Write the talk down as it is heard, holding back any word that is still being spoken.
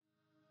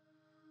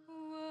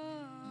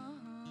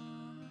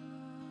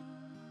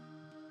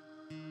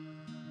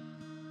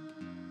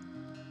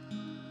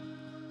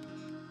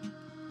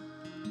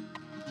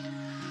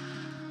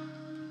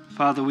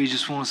Father, we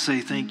just want to say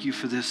thank you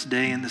for this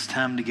day and this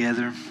time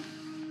together.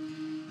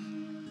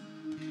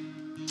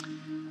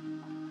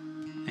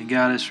 And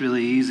God, it's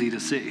really easy to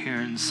sit here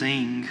and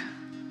sing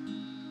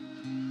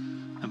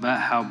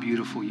about how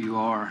beautiful you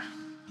are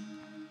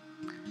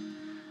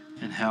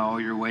and how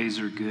all your ways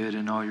are good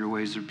and all your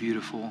ways are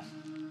beautiful.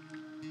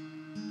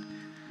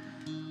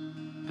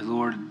 But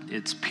Lord,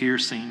 it's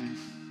piercing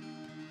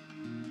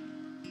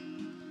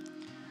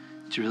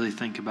to really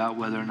think about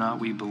whether or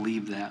not we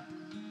believe that.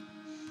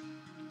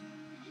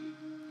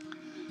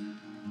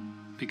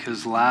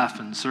 Because life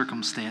and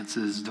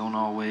circumstances don't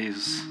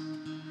always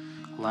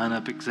line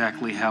up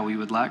exactly how we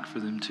would like for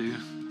them to.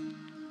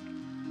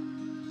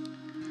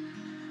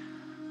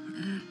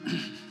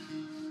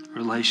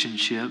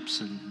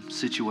 Relationships and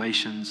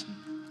situations,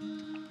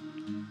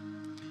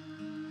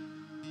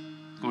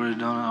 Lord, it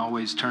don't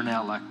always turn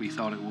out like we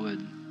thought it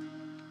would.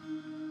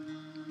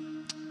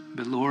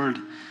 But Lord,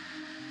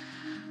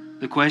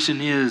 the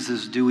question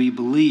is do we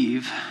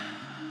believe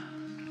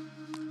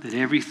that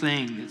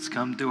everything that's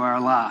come through our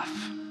life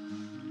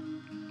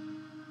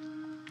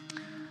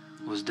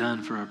was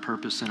done for a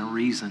purpose and a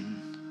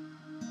reason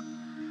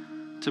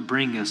to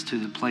bring us to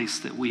the place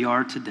that we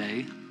are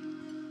today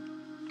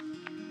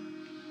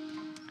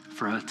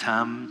for a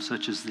time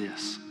such as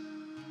this?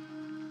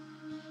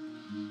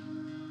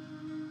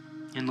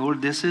 And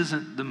Lord, this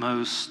isn't the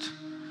most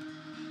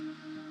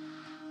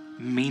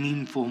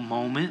meaningful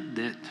moment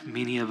that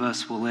many of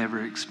us will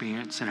ever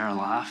experience in our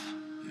life.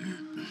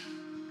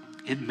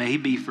 It may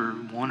be for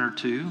one or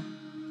two.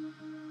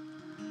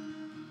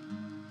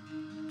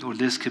 Or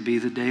this could be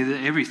the day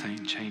that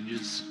everything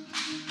changes.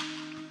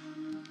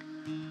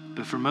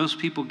 But for most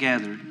people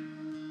gathered,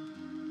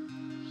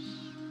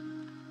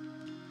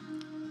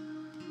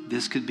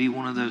 this could be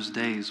one of those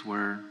days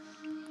where,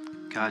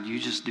 God, you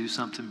just do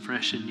something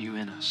fresh and new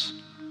in us.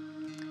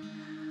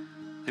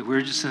 That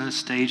we're just in a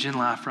stage in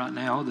life right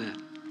now that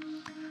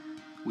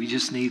we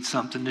just need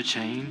something to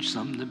change,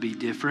 something to be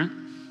different,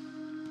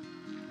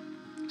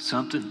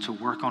 something to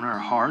work on our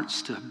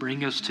hearts to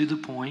bring us to the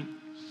point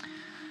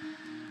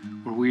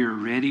where we are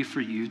ready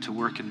for you to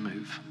work and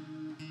move.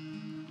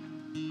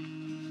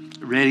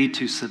 Ready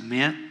to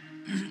submit.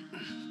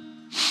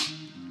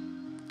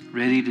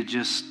 Ready to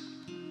just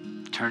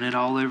turn it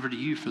all over to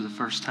you for the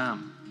first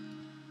time.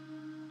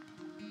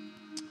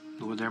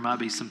 Lord, there might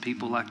be some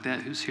people like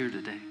that who's here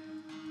today.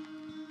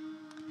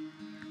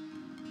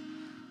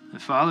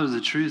 And Father,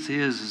 the truth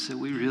is that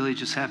we really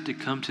just have to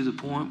come to the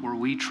point where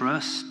we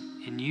trust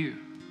in you.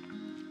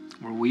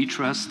 Where we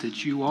trust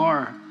that you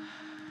are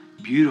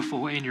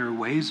beautiful and your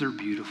ways are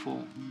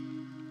beautiful.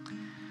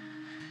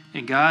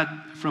 And God,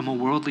 from a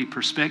worldly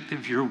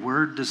perspective, your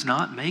word does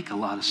not make a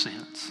lot of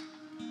sense.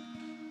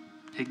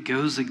 It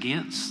goes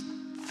against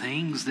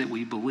things that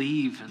we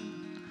believe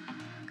and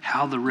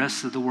how the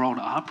rest of the world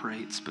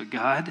operates. But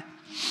God,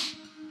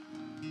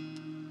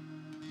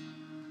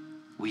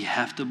 we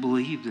have to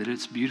believe that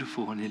it's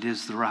beautiful and it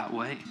is the right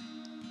way.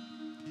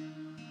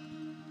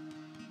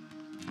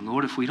 And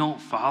Lord, if we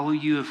don't follow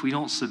you, if we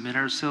don't submit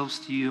ourselves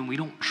to you, and we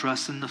don't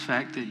trust in the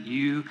fact that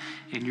you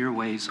and your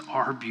ways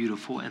are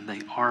beautiful and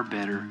they are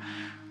better,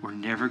 we're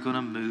never going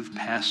to move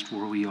past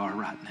where we are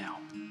right now.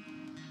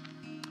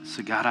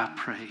 So God, I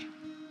pray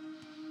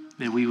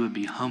that we would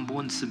be humble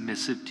and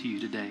submissive to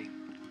you today.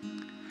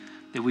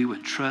 That we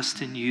would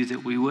trust in you,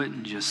 that we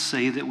wouldn't just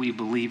say that we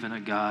believe in a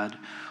God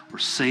or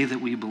say that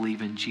we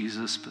believe in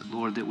Jesus, but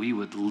Lord, that we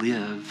would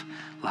live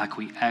like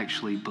we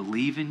actually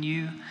believe in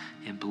you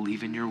and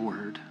believe in your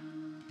word.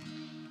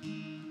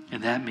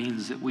 And that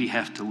means that we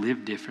have to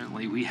live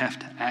differently. We have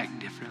to act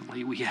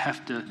differently. We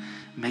have to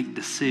make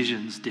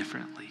decisions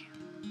differently.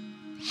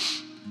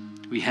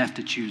 We have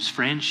to choose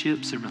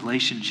friendships and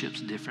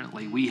relationships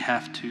differently. We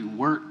have to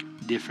work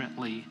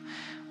differently.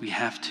 We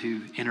have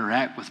to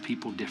interact with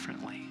people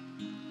differently.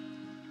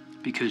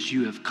 Because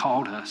you have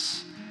called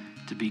us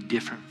to be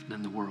different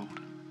than the world.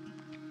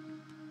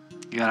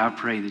 God, I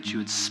pray that you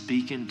would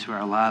speak into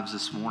our lives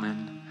this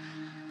morning.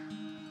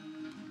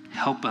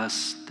 Help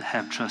us to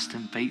have trust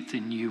and faith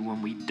in you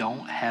when we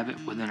don't have it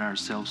within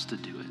ourselves to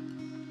do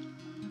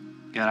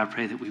it. God, I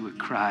pray that we would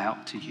cry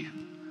out to you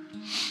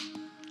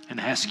and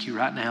ask you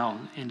right now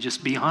and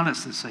just be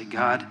honest and say,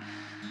 God,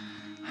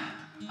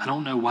 I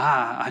don't know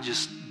why, I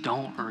just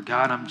don't, or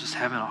God, I'm just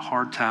having a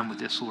hard time with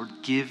this. Lord,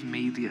 give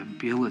me the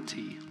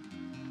ability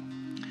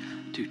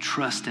to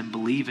trust and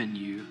believe in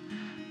you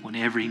when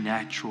every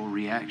natural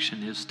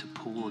reaction is to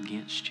pull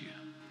against you.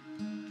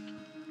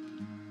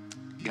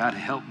 God,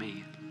 help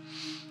me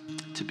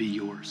to be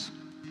yours.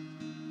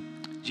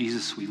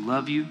 Jesus, we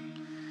love you.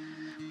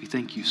 We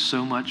thank you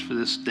so much for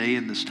this day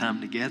and this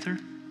time together.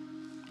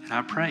 And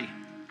I pray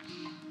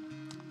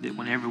that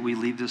whenever we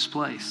leave this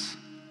place,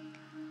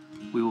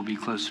 we will be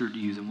closer to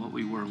you than what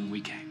we were when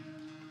we came.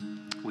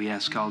 We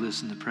ask all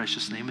this in the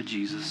precious name of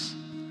Jesus.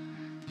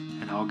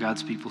 And all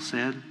God's people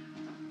said,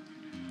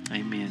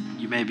 amen.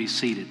 You may be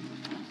seated.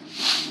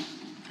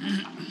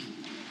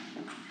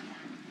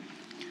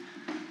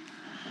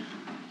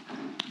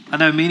 I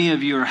know many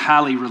of you are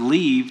highly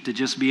relieved to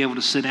just be able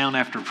to sit down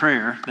after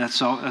prayer. That's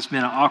been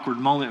an awkward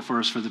moment for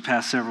us for the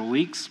past several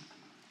weeks.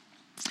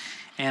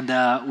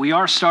 And we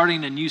are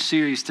starting a new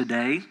series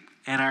today,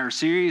 and our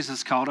series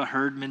is called A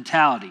Herd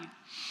Mentality.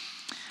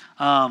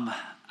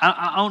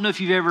 I don't know if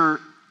you've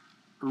ever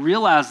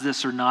realized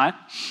this or not,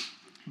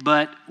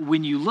 but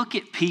when you look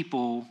at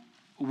people,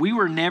 we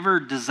were never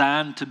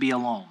designed to be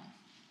alone.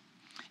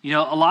 You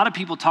know, a lot of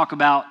people talk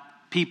about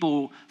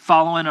people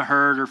following a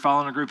herd or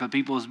following a group of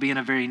people as being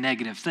a very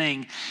negative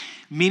thing.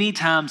 Many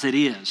times it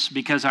is,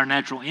 because our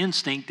natural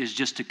instinct is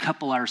just to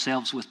couple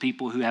ourselves with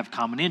people who have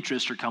common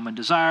interests or common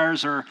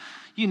desires, or,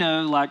 you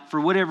know, like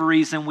for whatever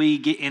reason we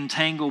get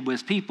entangled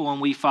with people and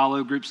we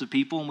follow groups of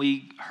people and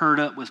we herd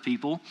up with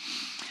people.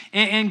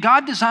 And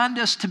God designed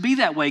us to be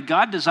that way.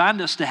 God designed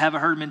us to have a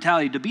herd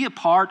mentality, to be a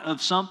part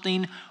of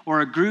something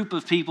or a group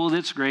of people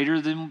that's greater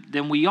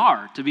than we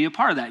are, to be a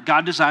part of that.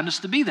 God designed us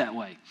to be that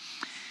way.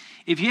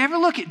 If you ever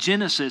look at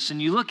Genesis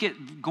and you look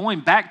at going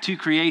back to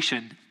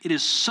creation, it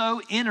is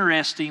so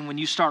interesting when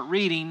you start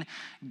reading,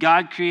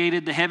 God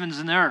created the heavens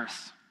and the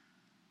earth.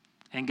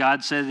 And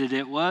God said that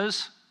it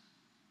was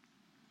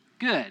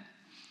good.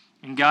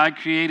 And God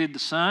created the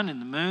sun and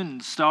the moon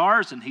and the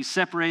stars, and he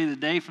separated the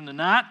day from the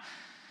night.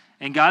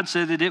 And God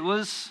said that it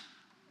was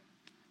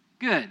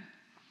good.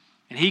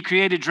 And he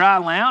created dry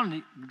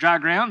ground,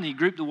 and he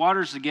grouped the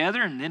waters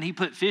together, and then he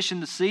put fish in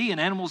the sea and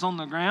animals on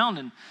the ground,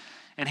 and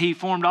he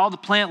formed all the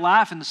plant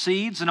life and the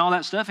seeds and all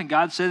that stuff, and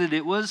God said that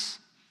it was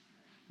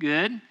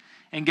good.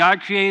 And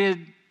God created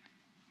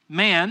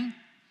man,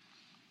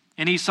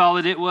 and he saw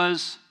that it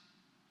was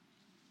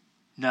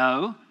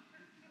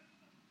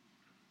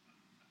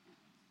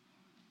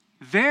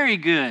very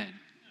good.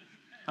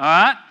 All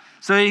right?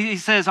 So he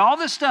says all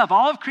this stuff,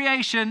 all of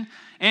creation,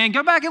 and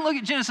go back and look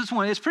at Genesis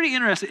 1. It's pretty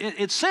interesting.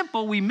 It's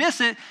simple. We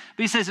miss it,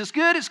 but he says it's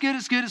good, it's good,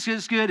 it's good, it's good,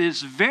 it's good.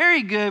 It's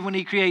very good when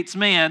he creates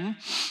man.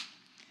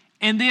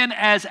 And then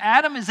as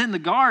Adam is in the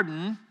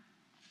garden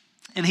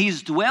and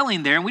he's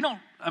dwelling there, and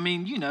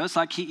it's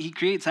like he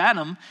creates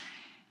Adam.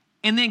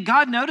 And then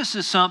God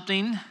notices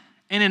something.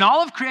 And in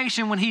all of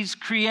creation, when he's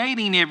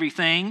creating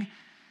everything,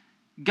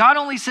 God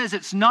only says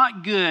it's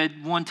not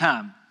good one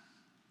time.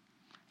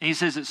 And he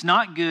says it's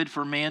not good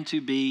for man to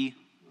be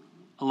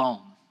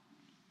alone.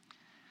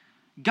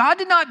 God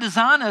did not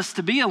design us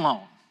to be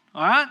alone,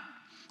 all right?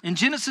 In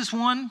Genesis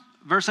 1,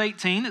 verse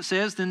 18, it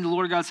says, then the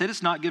Lord God said,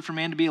 it's not good for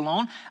man to be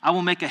alone. I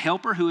will make a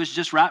helper who is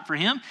just right for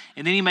him.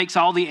 And then he makes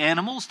all the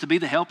animals to be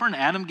the helper, and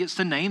Adam gets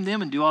to name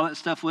them and do all that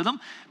stuff with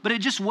them. But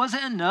it just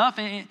wasn't enough.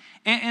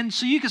 And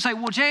so you could say,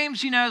 well,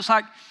 James, it's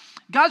like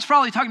God's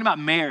probably talking about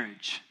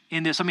marriage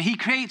in this. I mean, he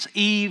creates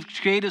Eve,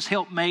 creates his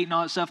helpmate and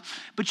all that stuff.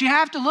 But you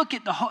have to look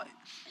at the whole,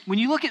 when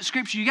you look at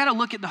Scripture, you got to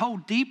look at the whole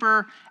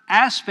deeper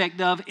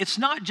aspect of it's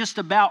not just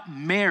about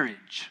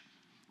marriage.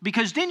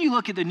 Because then you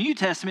look at the New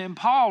Testament, and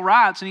Paul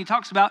writes, and he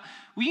talks about,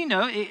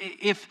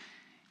 if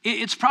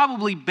it's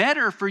probably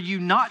better for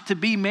you not to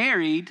be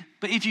married,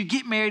 but if you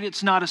get married,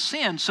 it's not a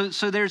sin.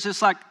 So there's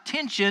this like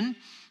tension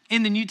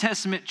in the New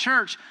Testament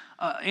church,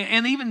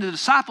 and even the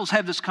disciples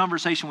have this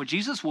conversation with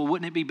Jesus. Well,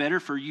 wouldn't it be better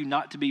for you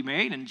not to be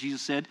married? And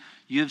Jesus said,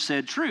 you have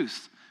said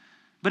truth.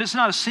 But it's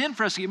not a sin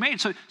for us to get married.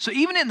 So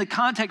even in the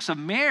context of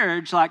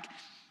marriage, like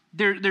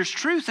there's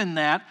truth in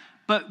that.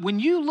 But when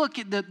you look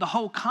at the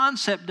whole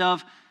concept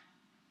of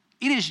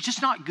it is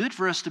just not good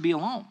for us to be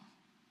alone.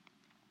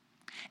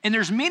 And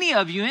there's many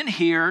of you in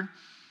here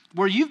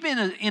where you've been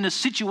in a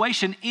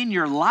situation in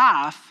your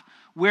life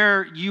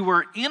where you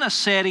were in a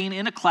setting,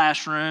 in a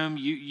classroom,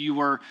 you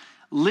were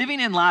living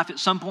in life at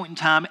some point in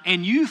time,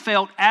 and you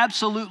felt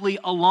absolutely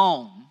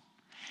alone.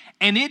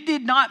 And it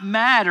did not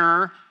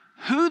matter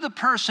who the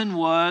person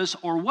was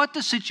or what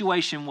the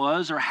situation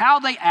was or how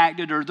they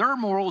acted or their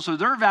morals or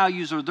their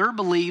values or their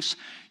beliefs.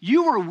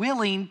 You were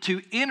willing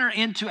to enter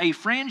into a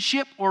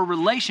friendship or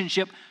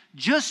relationship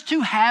just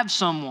to have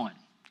someone.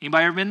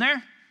 Anybody ever been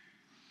there?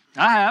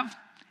 I have.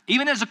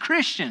 Even as a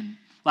Christian,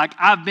 like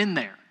I've been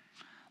there.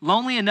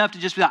 Lonely enough to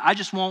just be like, I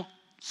just want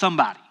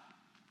somebody.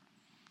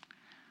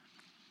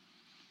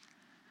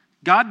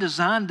 God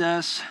designed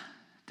us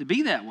to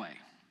be that way.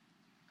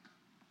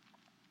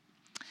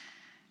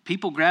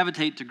 People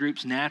gravitate to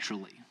groups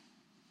naturally.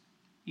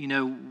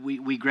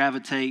 We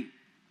gravitate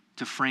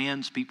to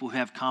friends, people who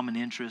have common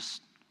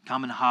interests,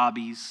 common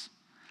hobbies,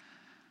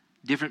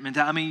 different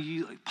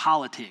mentality.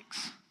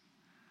 Politics.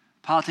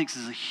 Politics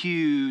is a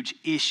huge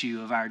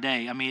issue of our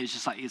day. It's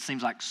just like it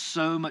seems like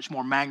so much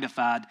more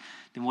magnified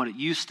than what it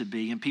used to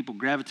be, and people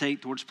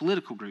gravitate towards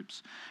political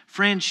groups.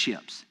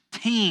 Friendships,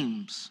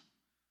 teams,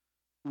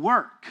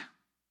 work.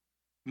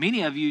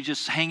 Many of you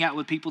just hang out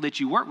with people that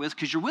you work with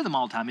because you're with them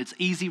all the time. It's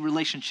easy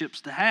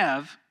relationships to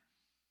have.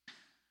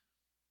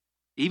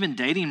 Even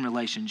dating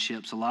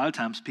relationships, a lot of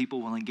times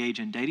people will engage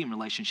in dating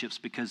relationships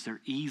because they're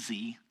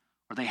easy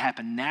or they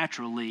happen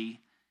naturally,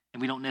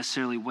 and we don't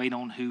necessarily wait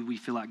on who we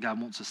feel like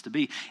God wants us to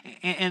be.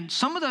 And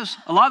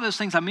a lot of those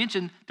things I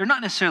mentioned, they're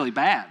not necessarily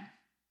bad.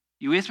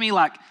 You with me?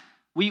 Like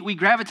We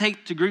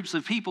gravitate to groups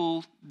of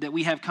people that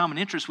we have common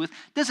interests with.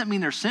 Doesn't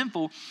mean they're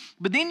sinful.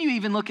 But then you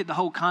even look at the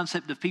whole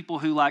concept of people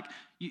who like,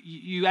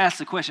 you ask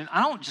the question,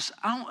 I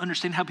don't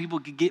understand how people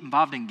could get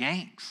involved in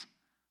gangs.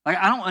 Like,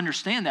 I don't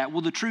understand that.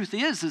 Well, the truth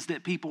is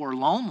that people are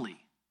lonely.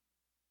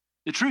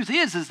 The truth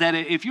is that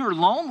if you're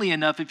lonely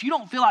enough, if you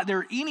don't feel like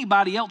there's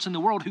anybody else in the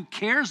world who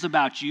cares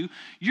about you,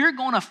 you're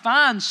going to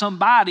find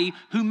somebody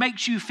who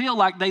makes you feel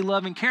like they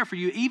love and care for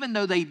you, even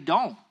though they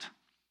don't.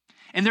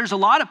 And there's a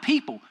lot of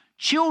people,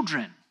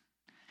 children,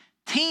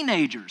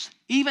 teenagers,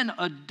 even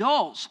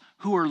adults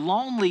who are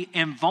lonely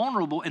and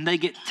vulnerable, and they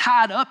get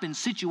tied up in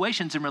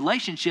situations and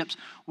relationships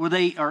where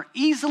they are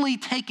easily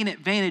taken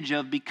advantage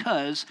of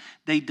because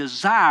they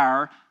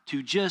desire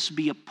to just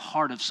be a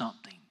part of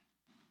something.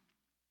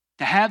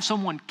 To have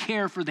someone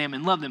care for them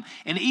and love them.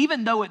 And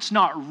even though it's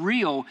not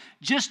real,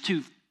 just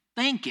to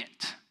think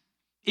it.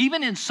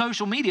 Even in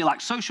social media,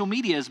 like social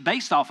media is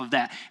based off of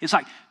that. It's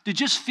like to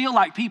just feel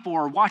like people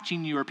are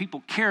watching you or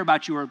people care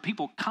about you or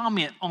people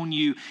comment on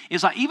you.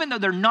 It's like even though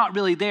they're not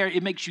really there,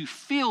 it makes you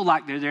feel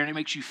like they're there and it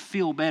makes you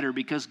feel better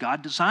because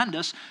God designed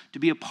us to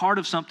be a part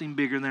of something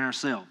bigger than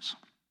ourselves.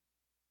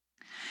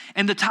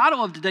 And the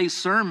title of today's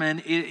sermon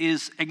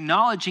is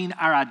Acknowledging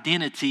Our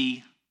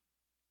Identity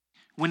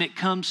when it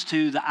comes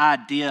to the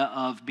idea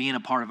of being a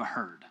part of a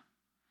herd.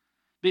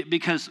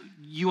 Because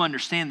you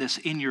understand this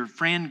in your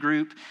friend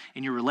group,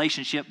 in your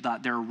relationship,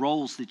 that there are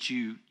roles that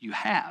you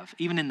have.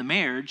 Even in the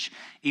marriage,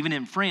 even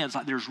in friends,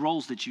 like there's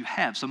roles that you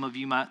have. Some of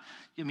you might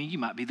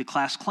be the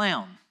class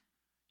clown.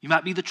 You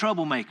might be the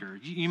troublemaker.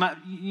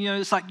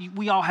 It's like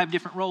we all have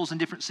different roles in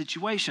different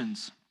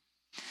situations.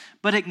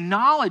 But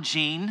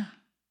acknowledging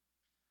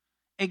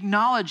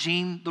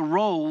the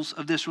roles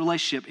of this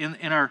relationship.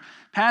 In our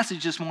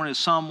passage this morning is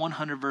Psalm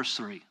 100, verse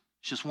 3.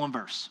 It's just one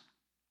verse.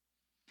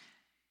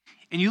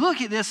 And you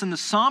look at this, and the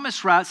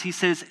psalmist writes, he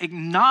says,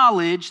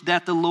 acknowledge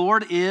that the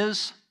Lord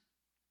is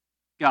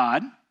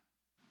God.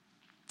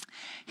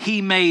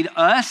 He made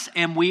us,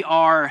 and we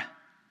are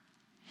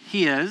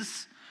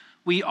His.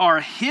 We are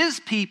His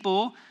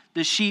people,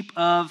 the sheep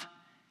of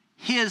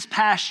His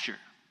pasture.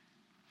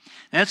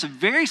 Now, that's a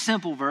very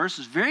simple verse.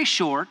 It's very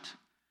short.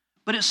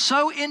 But it's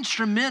so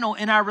instrumental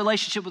in our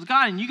relationship with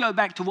God. And you go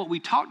back to what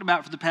we talked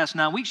about for the past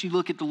 9 weeks. You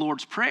look at the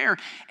Lord's Prayer.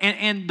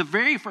 And the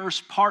very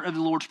first part of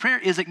the Lord's Prayer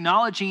is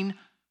acknowledging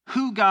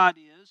who God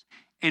is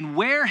and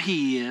where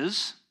He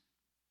is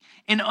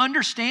and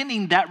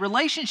understanding that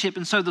relationship.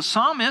 And so the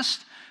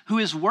psalmist who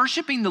is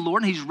worshiping the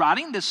Lord, and he's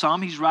writing this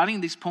psalm, he's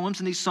writing these poems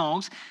and these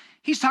songs,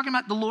 he's talking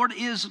about the Lord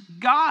is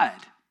God.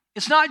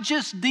 It's not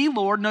just the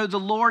Lord. No, the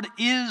Lord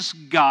is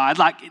God.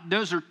 Like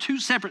those are two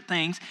separate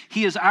things.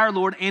 He is our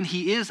Lord and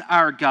He is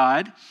our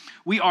God.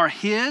 We are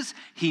His.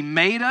 He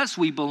made us.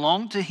 We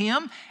belong to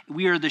Him.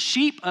 We are the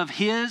sheep of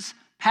His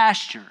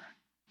pasture.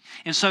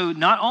 And so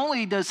not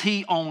only does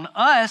He own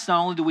us,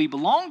 not only do we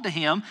belong to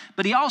Him,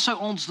 but He also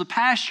owns the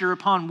pasture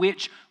upon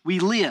which we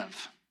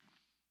live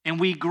and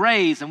we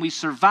graze and we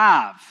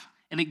survive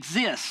and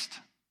exist.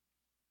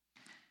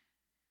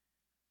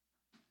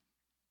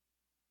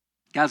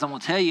 Guys, I'm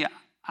going to tell you,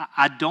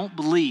 I don't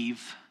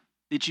believe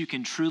that you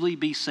can truly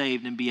be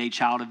saved and be a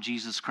child of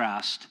Jesus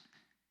Christ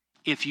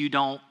if you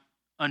don't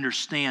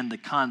understand the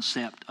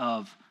concept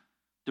of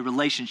the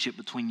relationship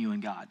between you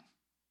and God.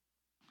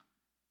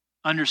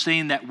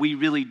 Understanding that we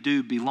really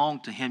do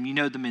belong to Him. You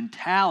know, the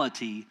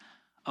mentality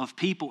of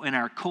people in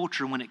our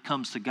culture when it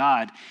comes to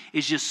God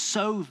is just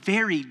so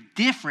very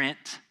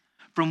different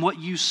from what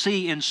you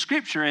see in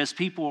Scripture as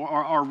people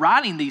are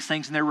writing these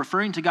things and they're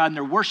referring to God and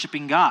they're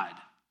worshiping God.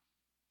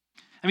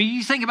 I mean,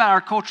 you think about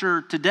our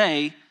culture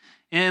today,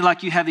 and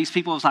like you have these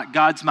people, it's like,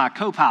 God's my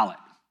co-pilot.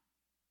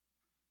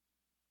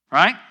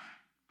 Right?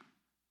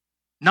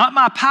 Not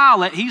my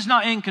pilot. He's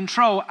not in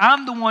control.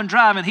 I'm the one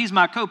driving. He's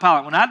my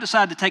co-pilot. When I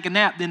decide to take a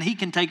nap, then He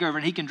can take over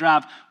and He can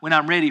drive when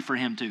I'm ready for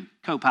Him to,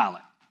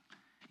 co-pilot.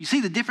 You see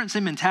the difference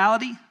in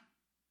mentality?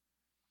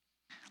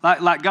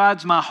 Like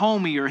God's my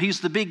homie, or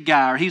He's the big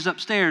guy, or He's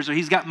upstairs, or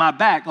He's got my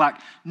back.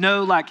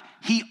 No,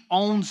 He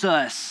owns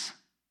us.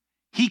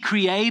 He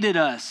created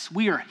us.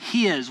 We are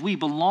His. We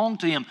belong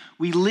to Him.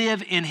 We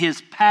live in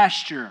His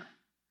pasture.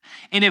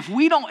 And if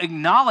we don't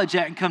acknowledge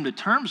that and come to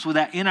terms with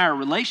that in our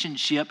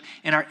relationship,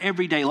 in our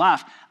everyday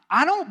life,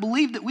 I don't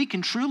believe that we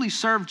can truly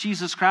serve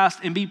Jesus Christ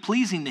and be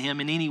pleasing to Him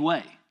in any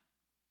way.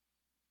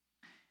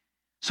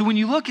 So when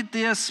you look at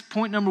this,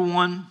 point number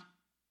one,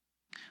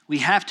 we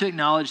have to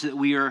acknowledge that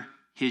we are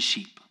His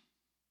sheep.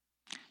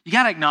 You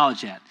got to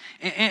acknowledge that.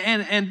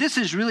 And this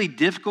is really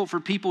difficult for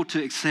people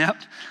to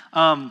accept.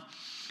 I'm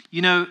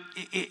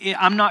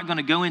not going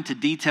to go into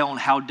detail on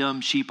how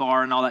dumb sheep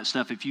are and all that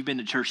stuff. If you've been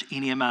to church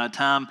any amount of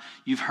time,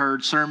 you've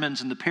heard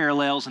sermons and the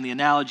parallels and the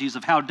analogies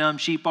of how dumb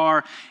sheep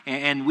are,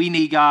 and we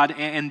need God,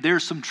 and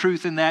there's some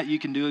truth in that. You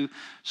can do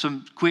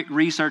some quick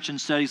research and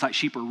studies like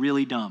sheep are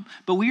really dumb.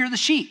 But we are the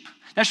sheep.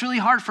 That's really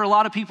hard for a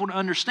lot of people to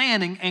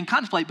understand and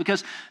contemplate,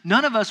 because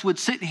none of us would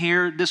sit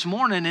here this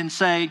morning and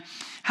say,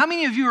 how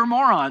many of you are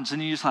morons?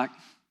 And you're just like,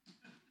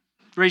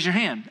 Raise your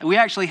hand. We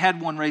actually had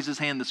one raise his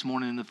hand this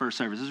morning in the first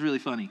service. It's really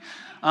funny.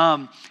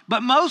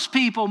 But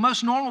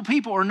most normal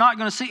people are not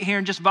going to sit here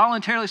and just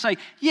voluntarily say,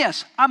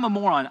 yes, I'm a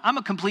moron. I'm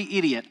a complete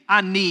idiot.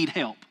 I need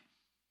help.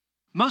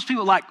 Most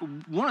people, like,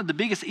 one of the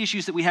biggest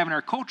issues that we have in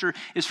our culture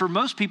is for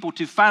most people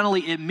to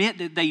finally admit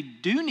that they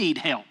do need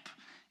help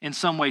in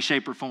some way,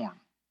 shape, or form.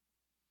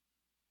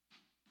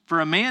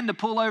 For a man to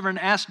pull over and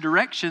ask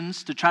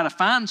directions to try to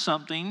find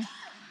something,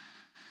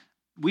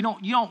 you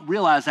don't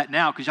realize that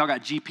now because y'all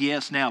got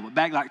GPS now, but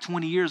back like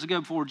 20 years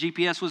ago before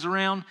GPS was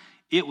around,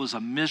 it was a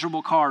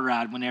miserable car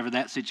ride whenever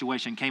that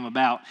situation came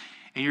about.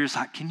 And you're just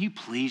like, can you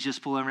please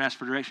just pull over and ask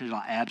for directions? You're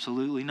like,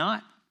 absolutely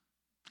not.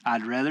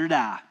 I'd rather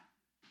die.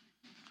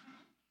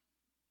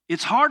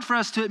 It's hard for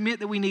us to admit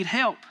that we need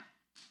help.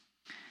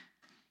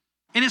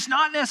 And it's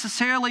not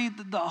necessarily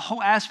the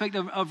whole aspect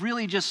of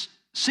really just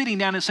sitting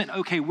down and saying,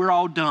 okay, we're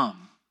all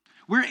dumb.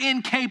 We're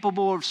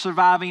incapable of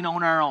surviving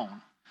on our own.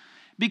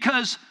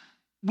 Because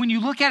when you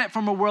look at it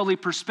from a worldly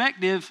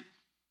perspective,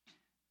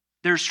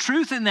 there's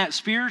truth in that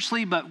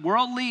spiritually, but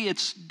worldly,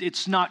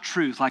 it's not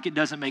truth. Like, it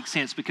doesn't make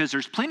sense because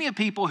there's plenty of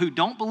people who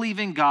don't believe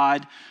in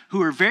God,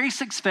 who are very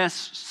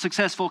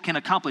successful, can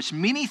accomplish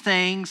many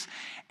things,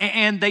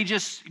 and they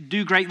just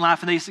do great in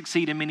life and they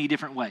succeed in many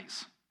different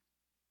ways,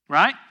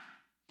 right?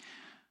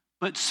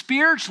 But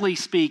spiritually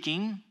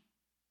speaking,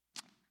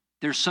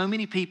 there's so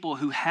many people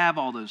who have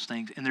all those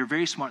things, and they're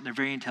very smart and they're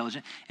very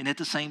intelligent, and at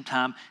the same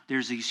time,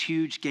 there's these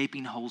huge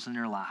gaping holes in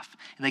their life.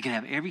 And they can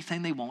have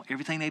everything they want,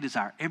 everything they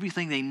desire,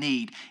 everything they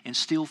need, and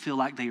still feel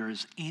like they are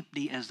as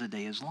empty as the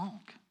day is long.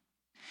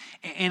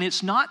 And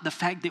it's not the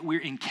fact that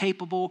we're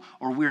incapable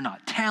or we're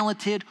not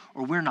talented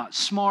or we're not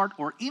smart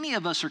or any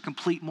of us are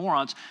complete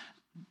morons.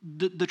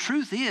 The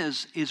truth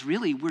is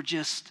really we're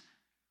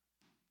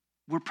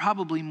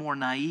probably more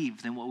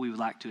naive than what we would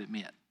like to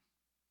admit.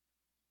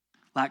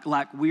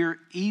 Like we're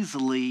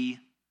easily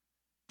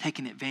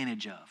taken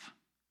advantage of.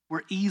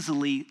 We're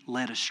easily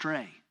led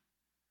astray.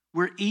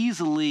 We're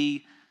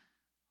easily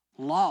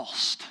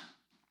lost.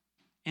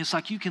 And it's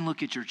like you can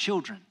look at your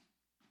children.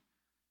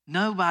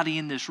 Nobody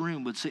in this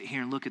room would sit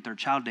here and look at their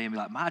child today and be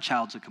like, my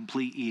child's a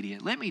complete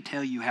idiot. Let me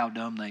tell you how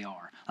dumb they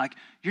are. Like,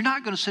 you're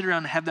not going to sit around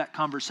and have that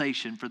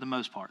conversation for the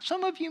most part.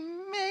 Some of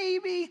you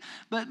maybe,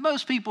 but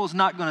most people is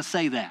not going to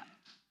say that.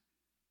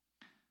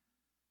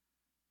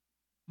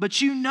 But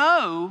you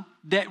know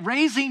that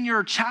raising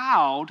your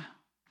child,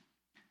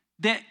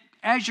 that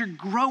as you're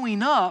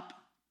growing up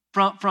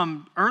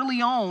from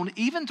early on,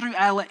 even through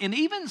and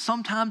even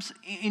sometimes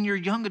in your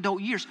young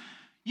adult years,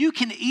 you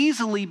can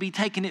easily be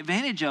taken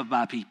advantage of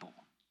by people.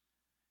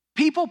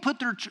 People put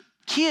their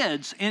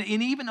kids, and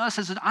even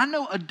us I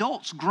know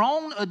adults,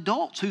 grown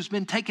adults who's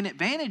been taken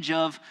advantage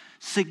of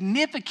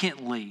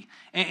significantly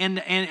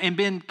and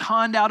been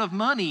conned out of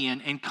money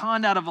and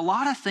conned out of a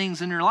lot of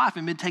things in their life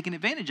and been taken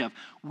advantage of.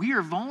 We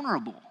are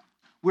vulnerable.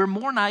 We're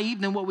more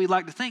naive than what we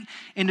like to think.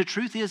 And the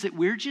truth is that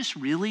we're just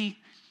really,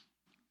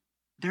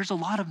 there's a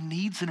lot of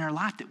needs in our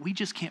life that we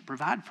just can't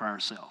provide for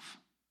ourselves.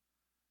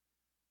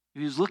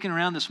 I was looking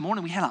around this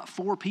morning, we had like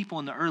 4 people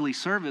in the early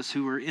service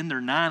who were in their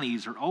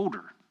 90s or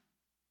older.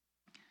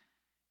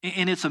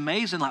 And it's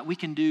amazing, like we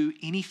can do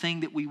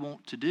anything that we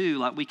want to do.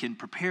 Like we can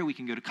prepare, we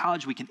can go to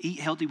college, we can eat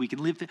healthy, we can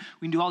live fit,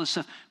 we can do all this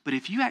stuff. But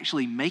if you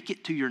actually make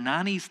it to your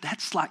 90s,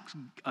 that's like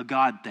a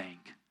God thing.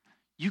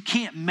 You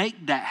can't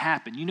make that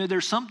happen. You know,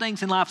 there's some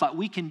things in life like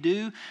we can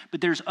do,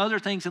 but there's other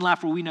things in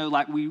life where we know,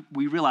 like we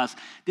realize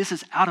this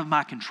is out of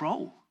my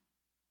control.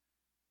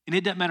 And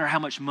it doesn't matter how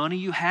much money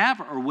you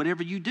have or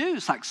whatever you do.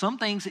 It's like some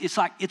things, it's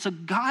like it's a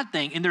God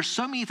thing. And there's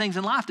so many things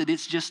in life that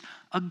it's just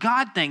a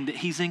God thing that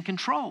he's in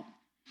control.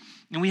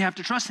 And we have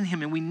to trust in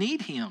him and we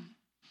need him.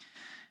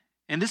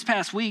 And this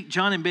past week,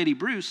 John and Betty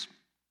Bruce,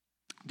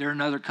 they're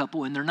another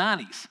couple in their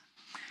 90s.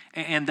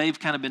 And they've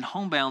kind of been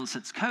homebound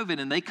since COVID,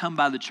 and they come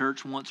by the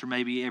church once or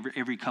maybe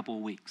every couple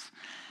of weeks.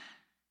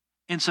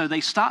 And so they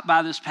stopped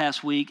by this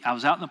past week. I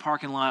was out in the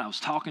parking lot. I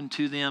was talking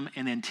to them.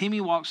 And then Timmy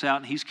walks out,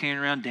 and he's carrying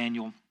around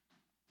Daniel.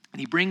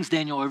 And he brings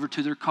Daniel over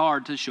to their car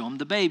to show him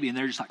the baby. And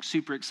they're just like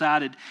super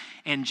excited.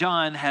 And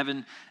John,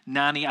 having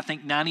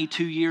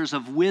 92 years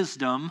of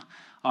wisdom,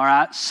 all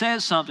right,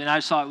 says something. I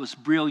just thought it was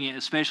brilliant,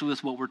 especially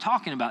with what we're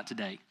talking about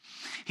today.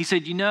 He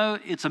said, you know,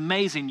 it's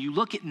amazing. You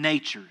look at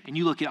nature and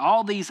you look at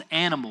all these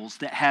animals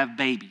that have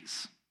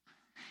babies.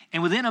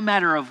 And within a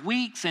matter of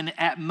weeks and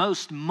at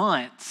most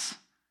months,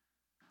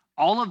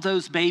 all of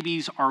those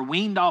babies are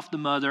weaned off the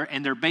mother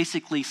and they're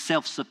basically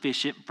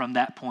self-sufficient from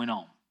that point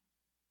on.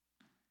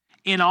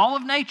 In all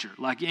of nature.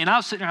 And I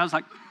was sitting there, I was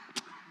like,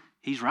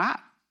 he's right.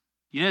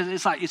 You know,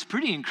 it's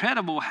pretty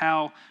incredible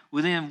how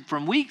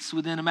from weeks,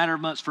 within a matter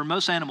of months, for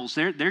most animals,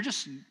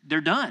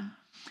 they're done.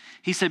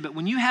 He said, but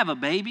when you have a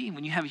baby,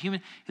 when you have a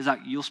human, it's like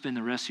you'll spend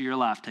the rest of your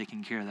life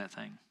taking care of that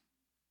thing.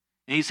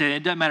 And he said,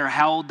 it doesn't matter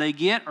how old they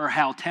get or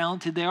how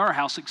talented they are or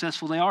how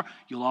successful they are,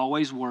 you'll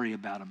always worry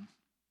about them.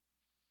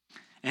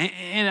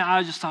 And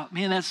I just thought,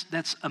 man,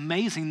 that's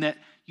amazing that,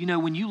 you know,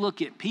 when you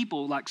look at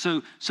people, like,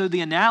 so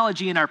the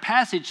analogy in our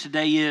passage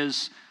today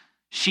is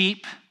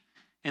sheep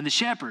and the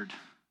shepherd.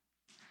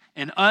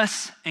 and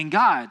us and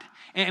God.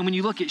 And when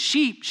you look at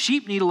sheep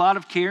need a lot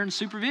of care and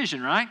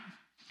supervision, right?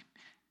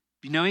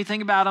 If you know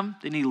anything about them,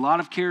 they need a lot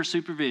of care and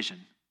supervision.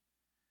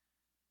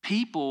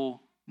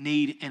 People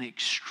need an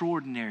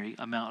extraordinary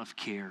amount of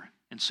care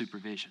and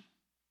supervision.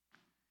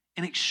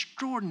 An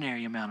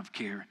extraordinary amount of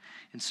care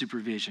and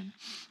supervision.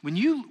 When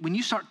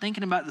you start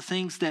thinking about the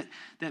things that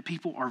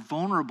people are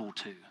vulnerable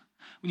to,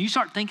 when you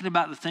start thinking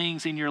about the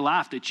things in your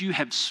life that you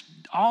have,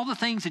 all the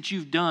things that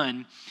you've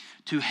done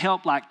to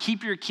help like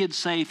keep your kids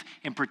safe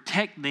and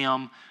protect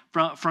them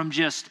from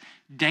just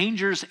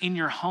dangers in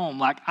your home.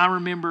 Like I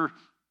remember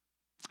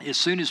as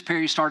soon as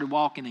Perry started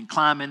walking and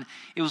climbing,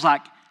 it was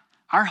like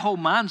our whole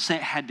mindset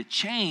had to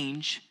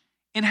change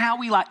in how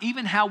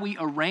we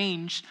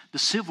arranged the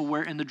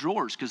silverware in the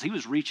drawers, because he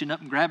was reaching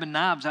up and grabbing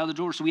knives out of the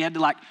drawers. So we had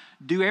to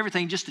do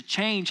everything just to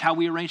change how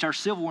we arranged our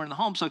silverware in the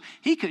home. So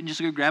he couldn't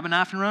just go grab a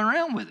knife and run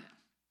around with it.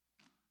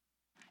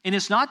 And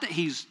it's not that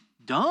he's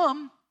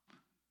dumb,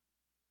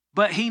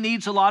 but he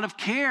needs a lot of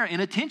care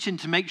and attention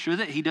to make sure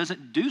that he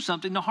doesn't do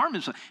something to harm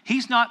himself. He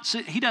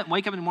doesn't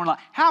wake up in the morning like,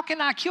 how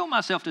can I kill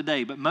myself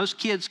today? But most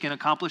kids can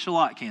accomplish a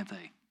lot, can't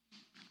they?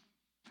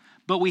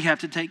 But we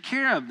have to take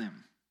care of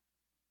them.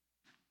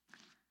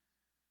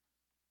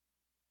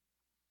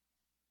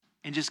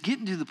 And just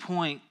getting to the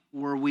point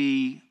where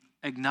we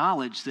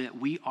acknowledge that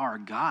we are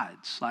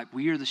God's, like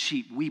we are the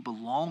sheep, we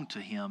belong to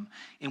him,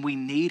 and we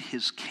need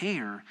his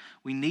care.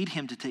 We need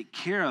him to take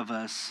care of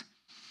us.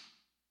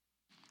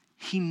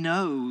 He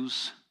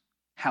knows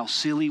how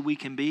silly we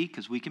can be,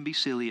 because we can be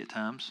silly at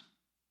times,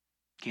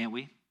 can't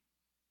we?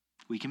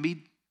 We can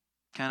be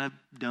kind of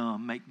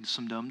dumb, making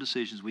some dumb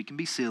decisions. We can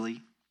be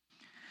silly.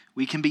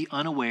 We can be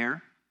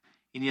unaware.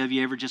 Any of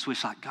you ever just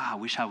wish like, God, I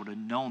wish I would have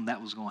known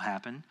that was going to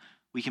happen?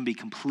 We can be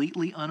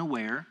completely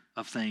unaware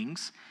of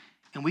things,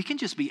 and we can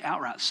just be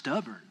outright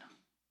stubborn.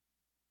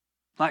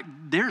 Like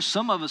there's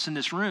some of us in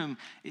this room,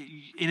 and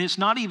it's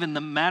not even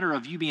the matter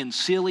of you being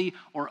silly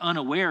or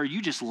unaware,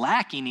 you just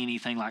lacking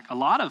anything. Like a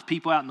lot of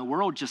people out in the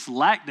world just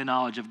lack the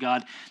knowledge of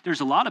God.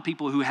 There's a lot of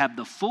people who have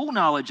the full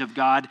knowledge of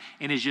God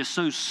and is just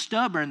so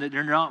stubborn that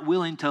they're not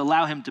willing to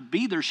allow him to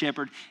be their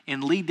shepherd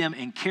and lead them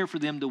and care for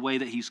them the way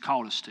that he's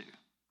called us to.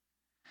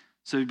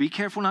 So be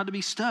careful not to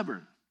be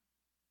stubborn.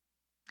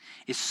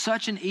 It's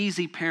such an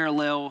easy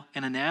parallel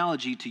and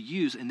analogy to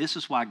use, and this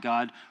is why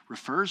God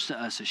refers to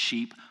us as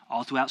sheep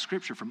all throughout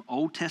Scripture, from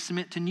Old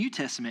Testament to New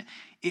Testament.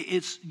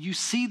 You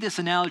see this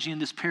analogy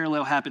and this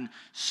parallel happen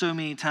so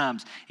many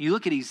times. And you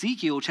look at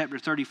Ezekiel chapter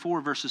 34,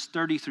 verses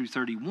 30 through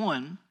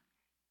 31.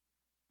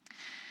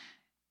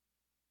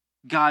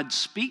 God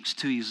speaks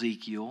to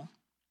Ezekiel,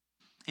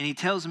 and he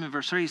tells him in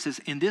verse 30, he says,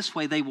 in this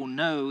way they will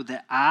know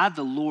that I,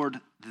 the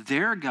Lord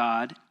their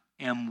God,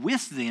 am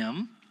with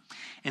them,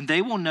 and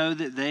they will know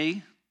that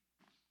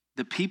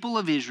the people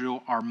of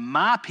Israel, are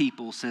my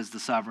people, says the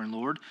sovereign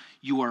Lord.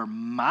 You are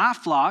my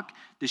flock,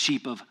 the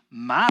sheep of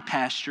my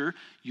pasture.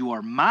 You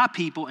are my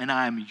people, and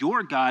I am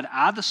your God.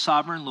 I, the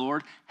sovereign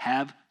Lord,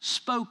 have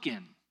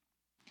spoken.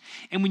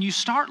 And when you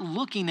start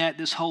looking at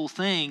this whole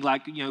thing,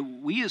 like,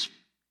 we as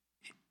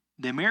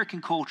the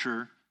American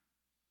culture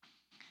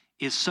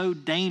is so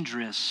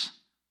dangerous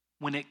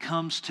when it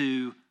comes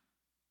to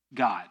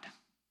God.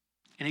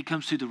 And it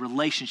comes to the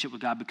relationship with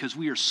God, because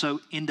we are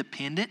so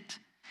independent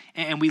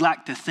and we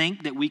like to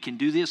think that we can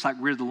do this, like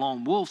we're the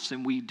lone wolves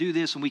and we do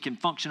this and we can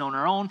function on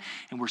our own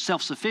and we're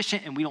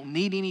self-sufficient and we don't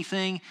need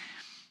anything.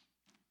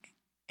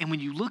 And when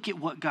you look at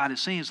what God is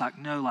saying, it's like,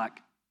 no, like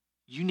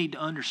you need to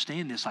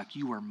understand this, like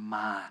you are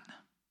mine.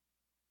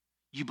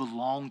 You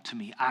belong to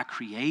me. I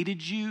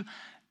created you.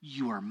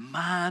 You are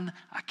mine.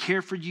 I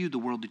care for you. The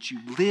world that you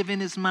live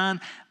in is mine.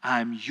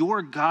 I'm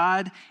your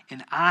God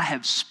and I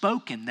have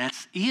spoken.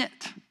 That's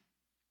it.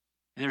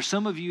 And there's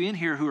some of you in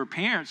here who are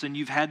parents and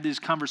you've had these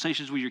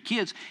conversations with your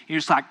kids. And you're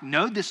just like,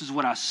 no, this is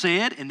what I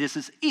said and this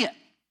is it.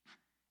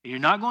 And you're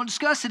not going to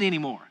discuss it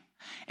anymore.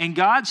 And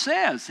God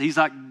says, he's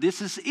like,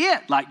 this is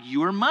it. Like,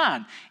 you are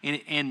mine.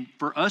 And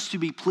for us to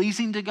be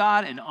pleasing to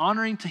God and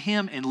honoring to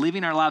him and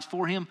living our lives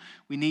for him,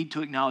 we need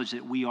to acknowledge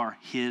that we are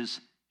his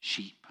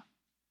sheep.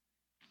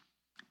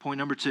 Point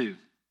number 2.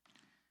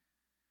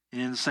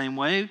 And in the same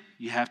way,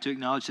 you have to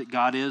acknowledge that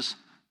God is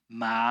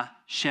my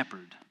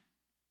shepherd.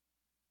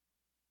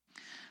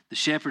 The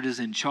shepherd is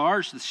in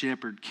charge. The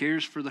shepherd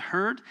cares for the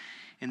herd,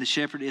 and the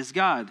shepherd is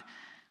God.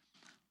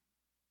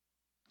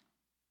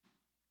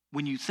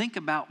 When you think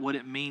about what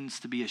it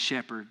means to be a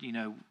shepherd,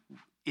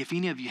 if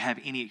any of you have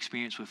any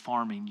experience with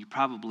farming, you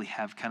probably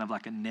have kind of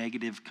like a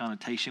negative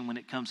connotation when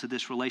it comes to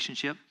this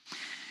relationship,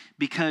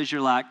 because you're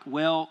like,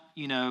 well,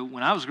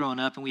 when I was growing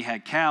up and we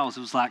had cows,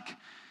 it was like,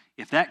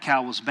 if that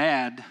cow was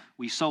bad,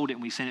 we sold it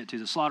and we sent it to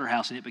the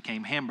slaughterhouse and it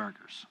became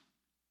hamburgers.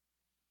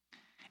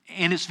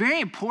 And it's very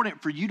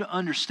important for you to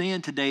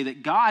understand today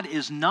that God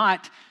is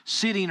not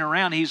sitting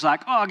around. He's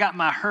like, oh, I got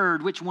my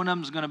herd. Which one of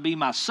them is going to be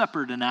my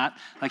supper tonight?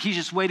 Like he's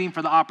just waiting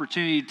for the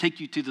opportunity to take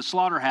you to the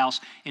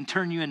slaughterhouse and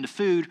turn you into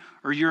food,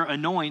 or you're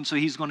annoying, so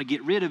he's going to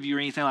get rid of you or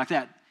anything like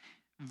that.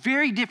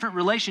 Very different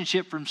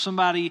relationship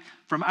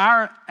from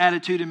our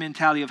attitude and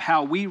mentality of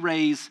how we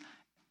raise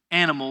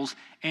animals,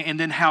 and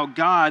then how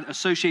God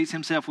associates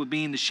himself with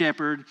being the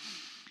shepherd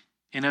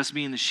and us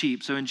being the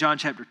sheep. So in John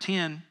chapter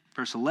 10,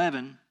 verse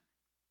 11,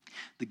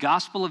 the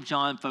Gospel of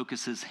John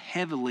focuses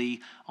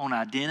heavily on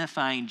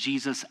identifying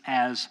Jesus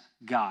as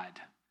God,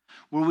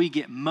 where we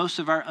get most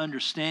of our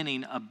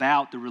understanding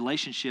about the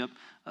relationship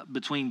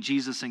between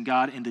Jesus and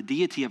God and the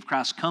deity of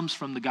Christ comes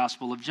from the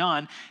Gospel of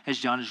John as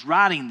John is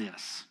writing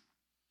this.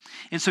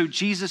 And so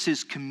Jesus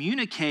is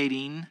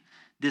communicating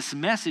this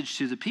message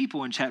to the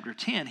people in chapter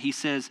 10. He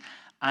says,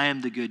 I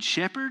am the good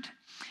shepherd,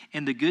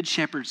 and the good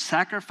shepherd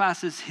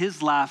sacrifices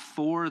his life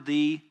for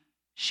the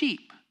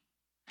sheep.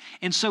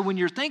 And so when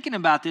you're thinking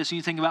about this and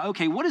you think about,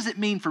 okay, what does it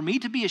mean for me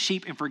to be a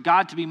sheep and for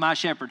God to be my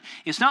shepherd?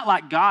 It's not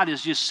like God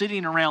is just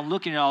sitting around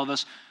looking at all of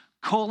us,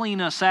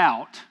 culling us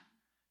out,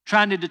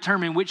 trying to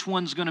determine which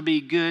one's going to be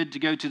good to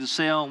go to the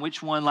sale and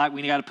which one, like,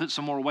 we got to put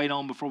some more weight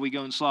on before we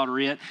go and slaughter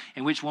it,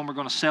 and which one we're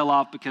going to sell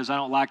off because I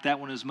don't like that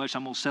one as much,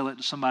 I'm going to sell it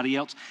to somebody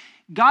else.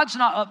 God's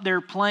not up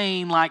there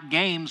playing like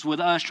games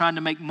with us, trying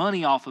to make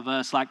money off of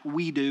us like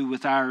we do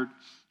with our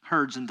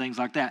herds and things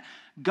like that.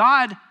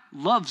 God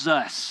loves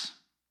us.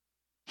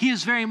 He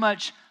is very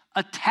much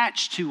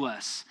attached to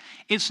us.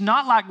 It's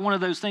not like one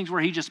of those things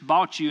where he just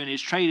bought you and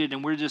is traded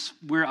and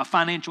we're a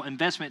financial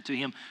investment to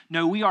him.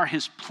 No, we are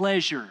his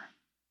pleasure.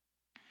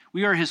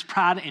 We are his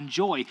pride and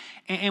joy.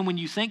 And when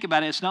you think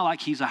about it, it's not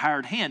like he's a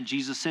hired hand.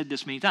 Jesus said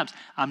this many times.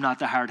 I'm not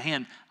the hired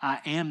hand. I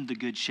am the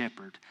good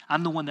shepherd.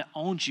 I'm the one that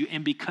owns you.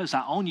 And because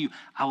I own you,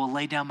 I will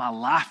lay down my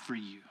life for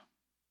you.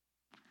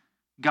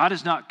 God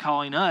is not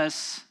calling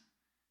us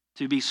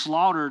to be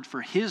slaughtered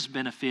for his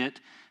benefit.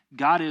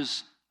 God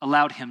has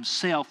allowed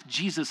himself,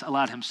 Jesus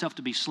allowed himself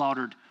to be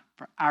slaughtered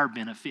for our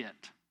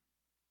benefit.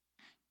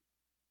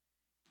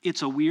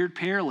 It's a weird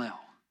parallel.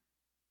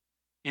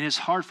 And it's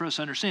hard for us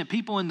to understand.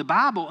 People in the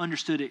Bible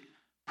understood it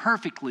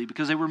perfectly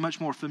because they were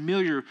much more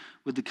familiar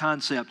with the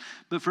concept.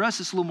 But for us,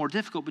 it's a little more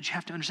difficult, but you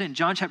have to understand.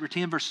 John chapter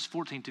 10, verses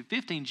 14 to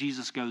 15,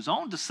 Jesus goes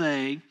on to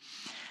say,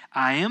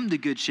 I am the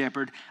good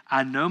shepherd.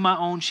 I know my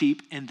own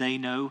sheep, and they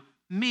know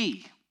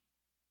me.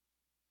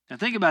 Now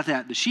think about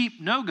that. The sheep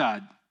know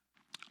God.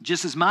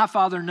 Just as my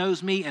Father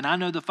knows me, and I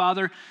know the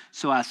Father,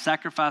 so I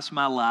sacrifice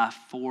my life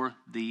for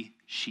the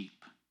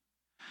sheep.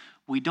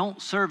 We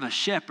don't serve a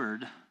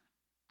shepherd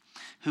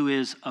who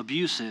is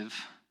abusive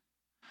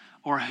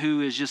or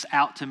who is just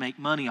out to make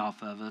money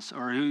off of us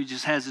or who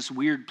just has this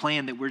weird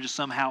plan that we're just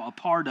somehow a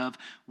part of.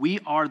 We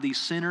are the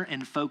center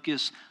and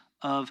focus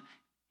of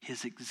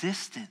his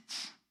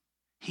existence.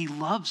 He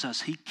loves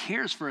us. He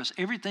cares for us.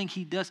 Everything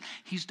he does,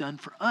 he's done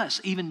for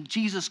us. Even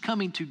Jesus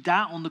coming to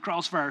die on the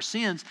cross for our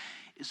sins,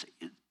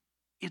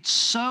 it's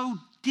so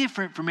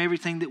different from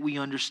everything that we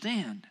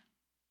understand.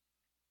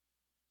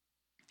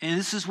 And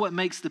this is what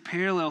makes the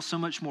parallel so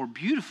much more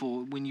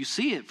beautiful when you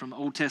see it from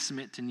Old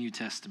Testament to New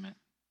Testament.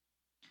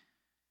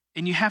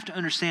 And you have to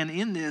understand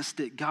in this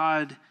that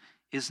God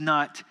is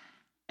not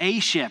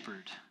a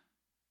shepherd.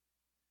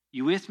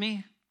 You with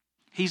me?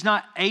 He's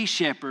not a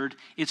shepherd.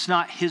 It's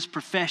not his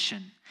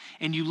profession.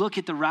 And you look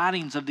at the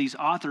writings of these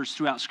authors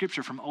throughout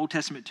Scripture from Old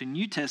Testament to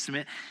New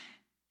Testament,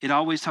 it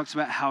always talks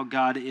about how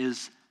God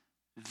is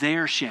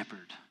their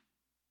shepherd.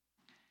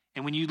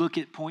 And when you look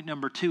at point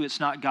number 2, it's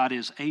not God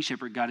is a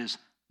shepherd, God is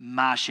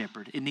my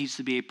shepherd. It needs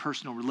to be a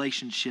personal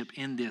relationship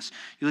in this.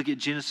 You look at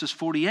Genesis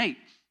 48,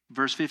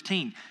 verse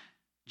 15.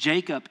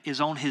 Jacob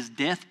is on his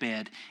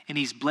deathbed and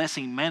he's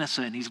blessing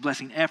Manasseh and he's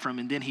blessing Ephraim,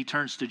 and then he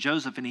turns to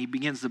Joseph and he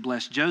begins to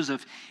bless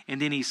Joseph,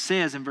 and then he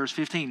says in verse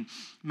 15,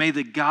 may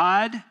the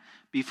God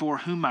before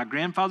whom my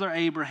grandfather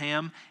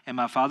Abraham and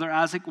my father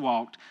Isaac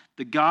walked,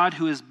 the God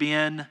who has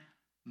been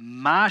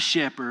my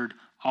shepherd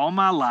all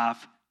my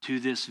life to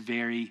this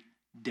very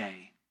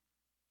day.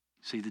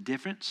 See the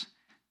difference?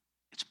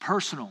 It's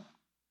personal.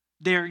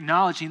 They're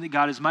acknowledging that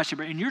God is my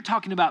shepherd. And you're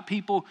talking about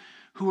people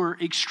who are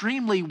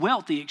extremely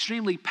wealthy,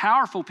 extremely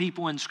powerful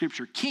people in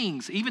Scripture,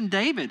 kings, even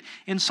David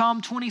in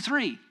Psalm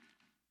 23.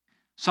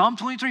 Psalm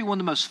 23, one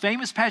of the most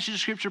famous passages of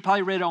Scripture,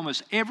 probably read at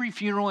almost every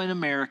funeral in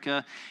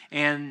America.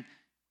 And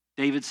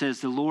David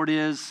says, the Lord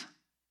is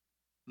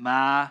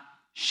my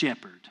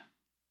shepherd.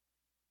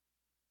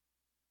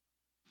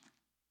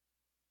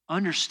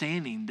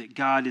 Understanding that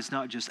God is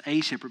not just a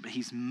shepherd, but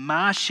he's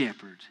my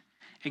shepherd,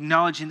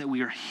 acknowledging that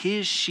we are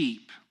his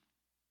sheep,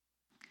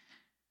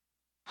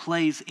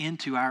 plays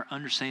into our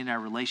understanding our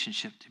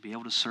relationship to be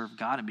able to serve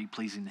God and be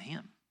pleasing to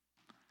him.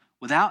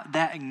 Without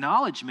that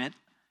acknowledgement,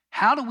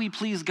 how do we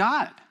please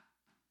God?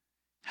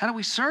 How do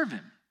we serve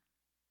him?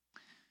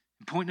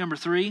 And point number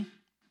 3,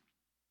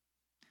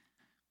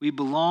 we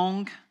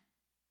belong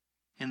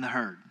in the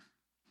herd.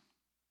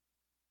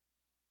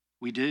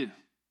 We do.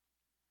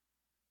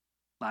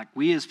 Like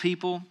we as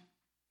people,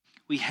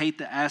 we hate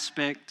the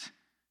aspect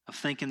of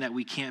thinking that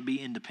we can't be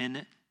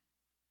independent.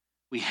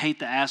 We hate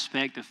the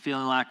aspect of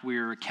feeling like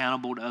we're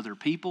accountable to other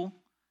people.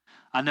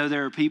 I know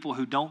there are people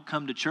who don't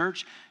come to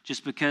church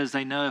just because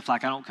they know if I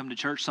don't come to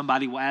church,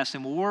 somebody will ask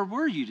them, well, where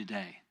were you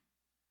today?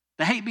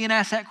 They hate being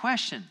asked that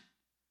question.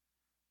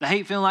 They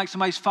hate feeling like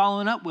somebody's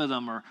following up with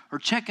them or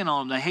checking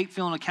on them. They hate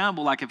feeling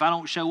accountable, like if I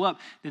don't show up,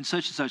 then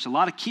such and such. A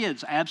lot of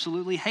kids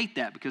absolutely hate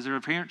that because their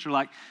parents are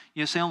like,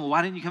 saying, well,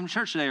 why didn't you come to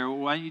church today? Or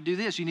why didn't you do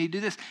this? You need to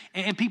do this.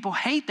 And people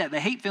hate that.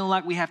 They hate feeling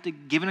like we have to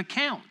give an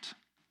account.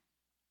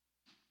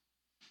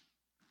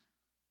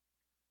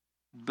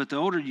 But the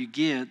older you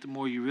get, the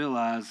more you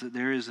realize that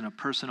there isn't a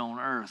person on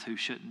earth who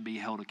shouldn't be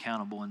held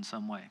accountable in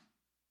some way.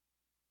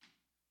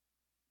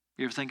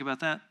 You ever think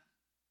about that?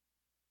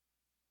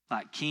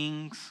 Like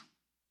kings,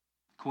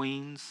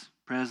 queens,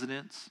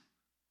 presidents,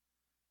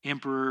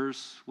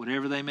 emperors,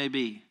 whatever they may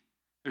be.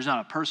 There's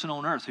not a person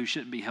on earth who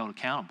shouldn't be held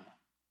accountable.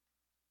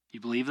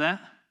 You believe that?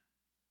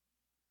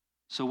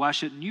 So why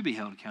shouldn't you be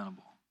held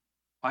accountable?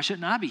 Why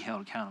shouldn't I be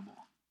held accountable?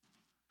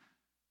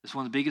 It's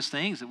one of the biggest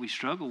things that we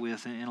struggle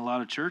with in a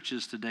lot of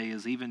churches today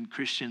is even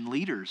Christian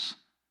leaders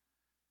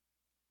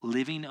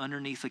living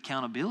underneath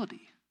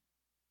accountability.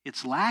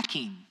 It's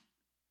lacking.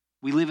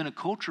 We live in a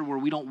culture where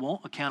we don't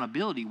want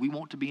accountability. We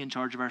want to be in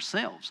charge of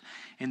ourselves.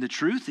 And the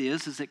truth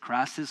is that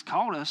Christ has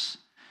called us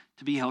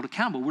to be held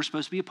accountable. We're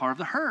supposed to be a part of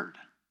the herd.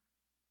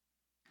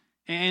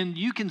 And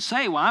you can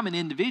say, well, I'm an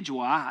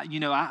individual. I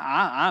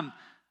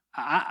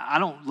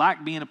don't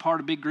like being a part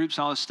of big groups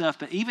and all this stuff.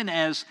 But even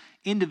as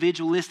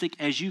individualistic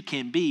as you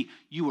can be,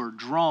 you are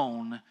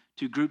drawn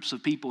to groups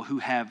of people who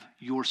have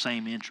your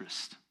same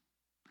interest.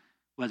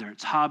 Whether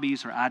it's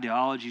hobbies or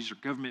ideologies or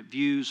government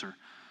views or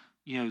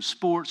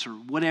sports or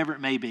whatever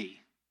it may be.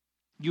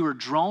 You are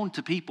drawn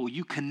to people.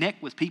 You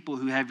connect with people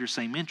who have your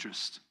same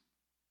interest.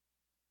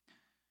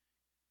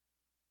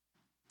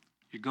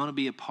 You're going to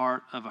be a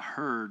part of a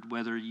herd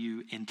whether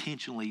you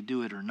intentionally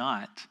do it or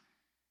not.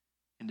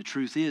 And the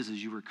truth is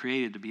you were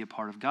created to be a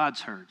part of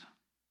God's herd.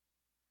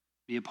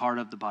 Be a part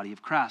of the body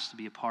of Christ, to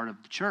be a part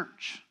of the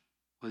church,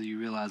 whether you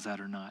realize that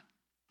or not.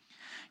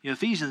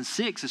 Ephesians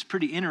 6 is a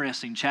pretty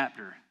interesting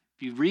chapter.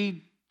 If you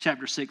read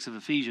chapter 6 of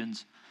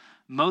Ephesians,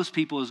 most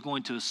people is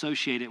going to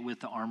associate it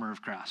with the armor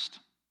of Christ.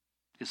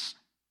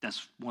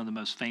 That's one of the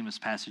most famous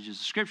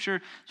passages of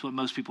Scripture. It's what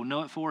most people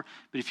know it for.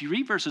 But if you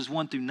read verses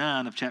 1 through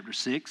 9 of chapter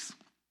 6,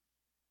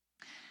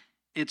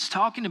 it's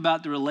talking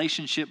about the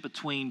relationship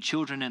between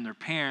children and their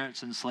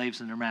parents and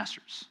slaves and their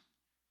masters.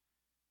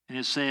 And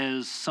it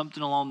says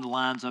something along the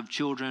lines of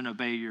children,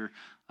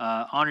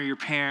 honor your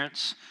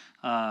parents,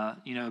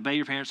 obey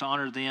your parents,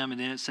 honor them. And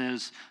then it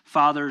says,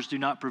 fathers, do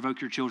not provoke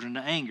your children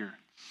to anger.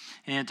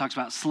 And it talks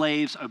about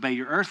slaves, obey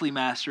your earthly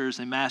masters,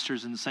 and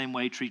masters in the same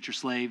way treat your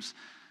slaves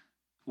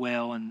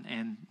well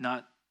and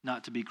not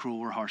to be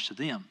cruel or harsh to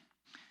them.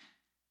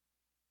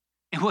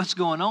 And what's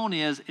going on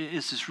is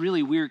this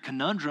really weird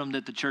conundrum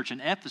that the church in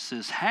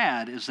Ephesus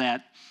had is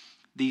that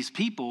these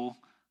people,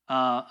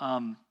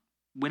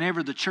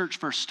 whenever the church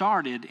first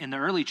started in the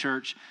early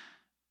church,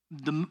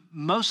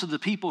 most of the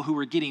people who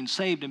were getting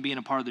saved and being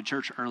a part of the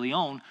church early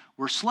on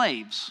were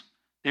slaves.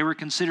 They were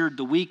considered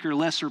the weaker,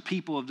 lesser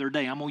people of their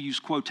day. I'm going to use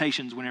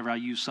quotations whenever I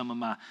use some of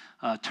my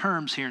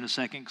terms here in a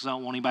second because I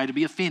don't want anybody to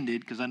be offended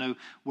because I know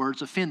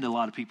words offend a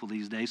lot of people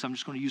these days. So I'm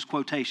just going to use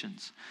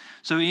quotations.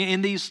 So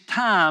in this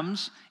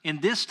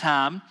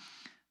time,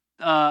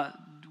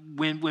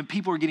 when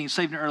people were getting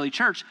saved in the early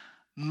church,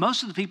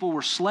 most of the people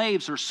were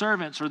slaves or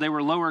servants or they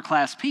were lower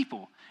class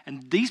people.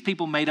 And these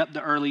people made up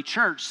the early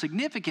church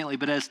significantly.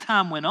 But as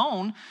time went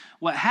on,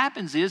 what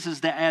happens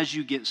is that as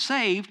you get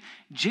saved,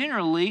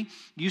 generally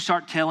you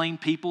start telling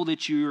people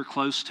that you're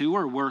close to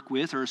or work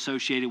with or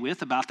associated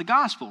with about the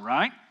gospel,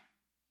 right?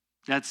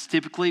 That's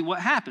typically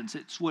what happens.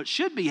 It's what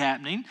should be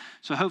happening.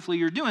 So hopefully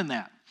you're doing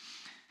that.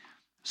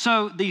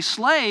 So these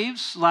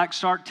slaves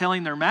start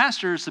telling their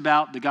masters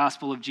about the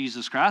gospel of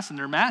Jesus Christ, and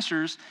their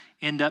masters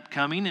end up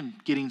coming and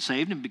getting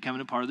saved and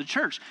becoming a part of the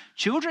church.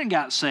 Children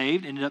got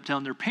saved, ended up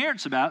telling their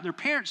parents about it. Their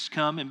parents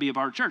come and be a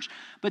part of the church.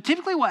 But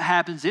typically what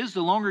happens is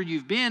the longer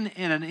you've been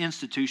in an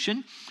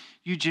institution,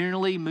 you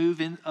generally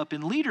move up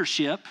in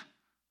leadership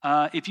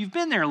if you've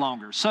been there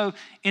longer. So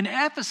in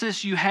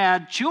Ephesus, you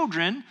had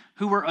children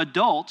who were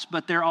adults,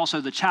 but they're also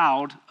the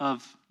child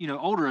of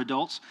older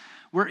adults,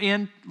 were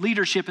in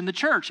leadership in the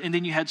church. And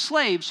then you had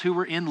slaves who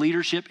were in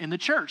leadership in the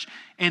church.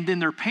 And then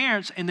their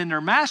parents and then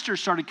their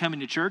masters started coming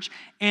to church.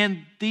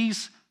 And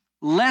these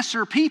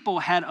lesser people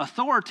had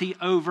authority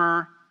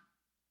over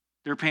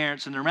their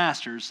parents and their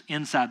masters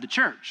inside the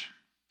church.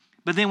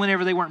 But then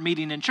whenever they weren't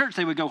meeting in church,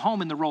 they would go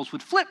home and the roles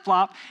would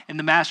flip-flop and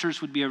the masters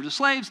would be over the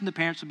slaves and the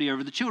parents would be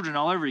over the children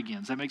all over again.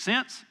 Does that make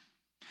sense?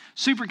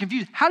 Super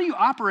confused. How do you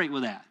operate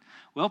with that?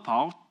 Well,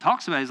 Paul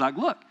talks about it. He's like,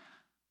 look,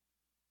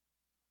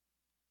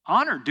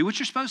 honor, do what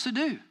you're supposed to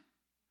do.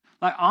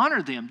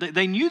 Honor them.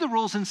 They knew the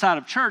rules inside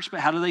of church, but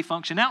how do they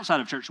function outside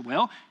of church?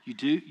 Well,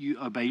 you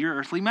obey your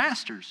earthly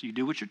masters. You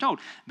do what you're told.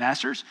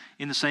 Masters,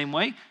 in the same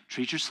way,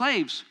 treat your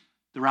slaves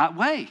the right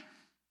way.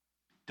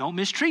 Don't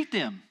mistreat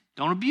them.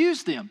 Don't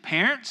abuse them.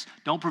 Parents,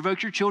 don't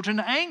provoke your children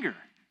to anger.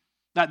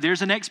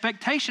 There's an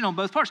expectation on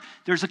both parts.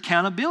 There's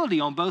accountability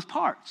on both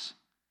parts.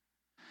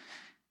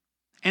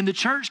 And the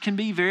church can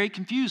be very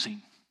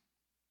confusing.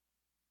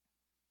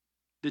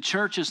 The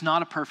church is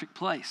not a perfect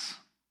place.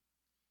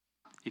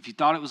 If you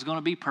thought it was going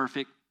to be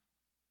perfect,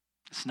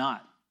 It's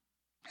not.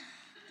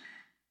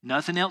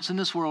 Nothing else in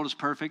this world is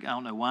perfect. I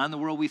don't know why in the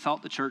world we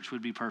thought the church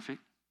would be perfect,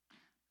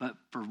 but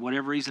for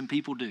whatever reason,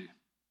 people do.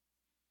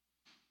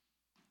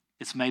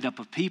 It's made up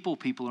of people.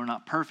 People are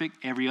not perfect.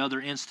 Every other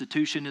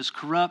institution is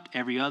corrupt.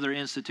 Every other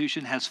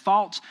institution has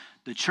faults.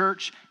 The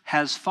church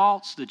has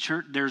faults.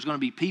 There's going to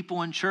be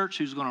people in church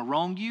who's going to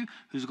wrong you,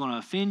 who's going to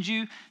offend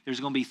you. There's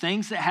going to be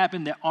things that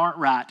happen that aren't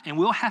right, and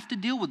we'll have to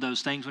deal with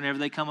those things whenever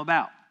they come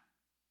about.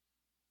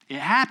 It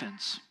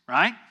happens,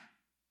 right?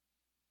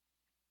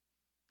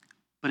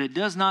 But it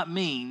does not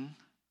mean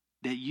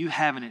that you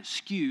have an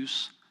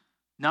excuse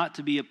not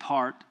to be a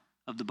part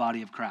of the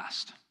body of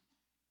Christ.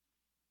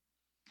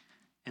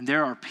 And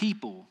there are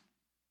people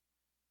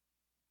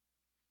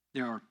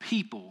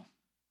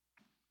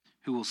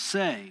who will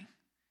say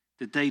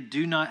that they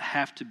do not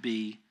have to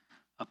be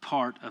a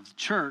part of the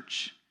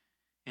church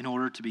in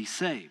order to be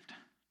saved.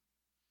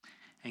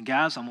 And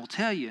guys, I'm going to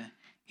tell you,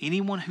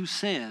 anyone who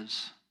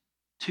says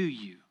to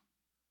you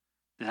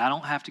that I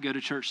don't have to go to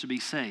church to be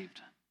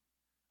saved,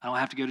 I don't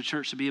have to go to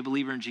church to be a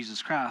believer in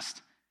Jesus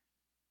Christ,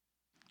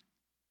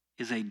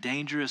 is a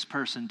dangerous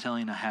person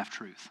telling a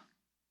half-truth.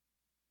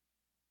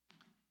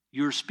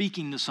 You're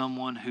speaking to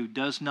someone who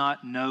does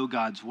not know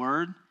God's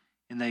word,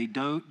 and they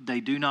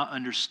do not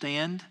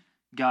understand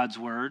God's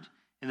word,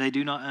 and they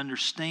do not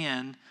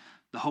understand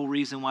the whole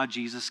reason why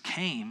Jesus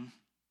came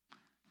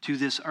to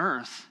this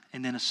earth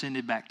and then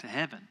ascended back to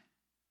heaven.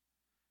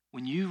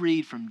 When you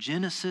read from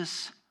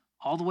Genesis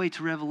all the way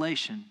to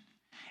Revelation,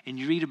 and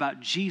you read about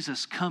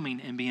Jesus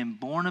coming and being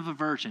born of a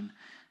virgin,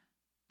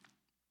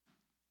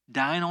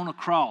 dying on a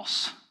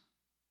cross,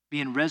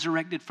 being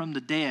resurrected from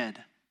the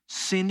dead,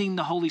 sending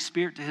the Holy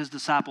Spirit to his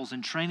disciples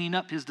and training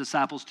up his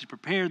disciples to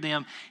prepare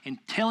them and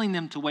telling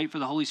them to wait for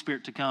the Holy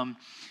Spirit to come,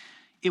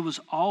 it was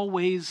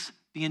always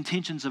the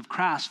intentions of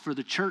Christ for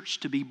the church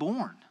to be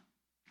born,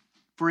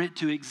 for it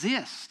to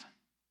exist.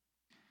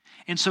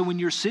 And so when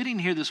you're sitting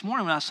here this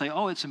morning, when I say,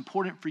 oh, it's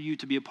important for you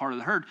to be a part of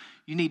the herd,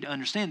 you need to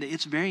understand that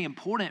it's very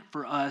important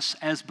for us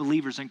as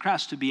believers in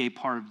Christ to be a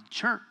part of the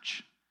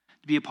church,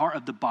 to be a part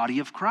of the body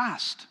of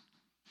Christ.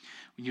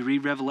 When you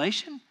read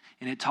Revelation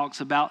and it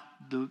talks about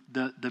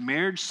the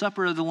marriage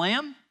supper of the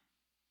Lamb,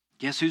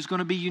 guess who's going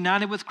to be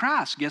united with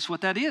Christ? Guess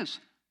what that is?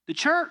 The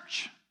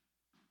church.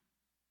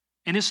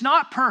 And it's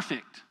not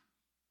perfect.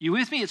 You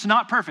with me? It's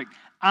not perfect.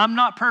 I'm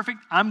not perfect.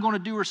 I'm going to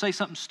do or say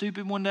something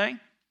stupid one day.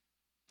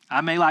 I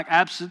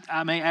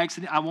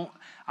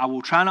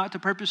will try not to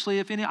purposely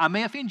offend you. I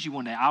may offend you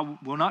one day. I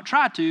will not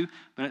try to,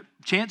 but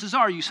chances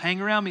are you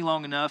hang around me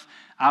long enough,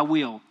 I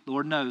will.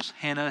 Lord knows,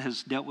 Hannah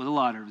has dealt with a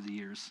lot over the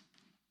years.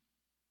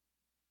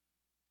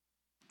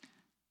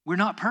 We're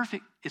not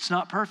perfect. It's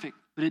not perfect,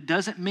 but it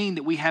doesn't mean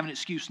that we have an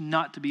excuse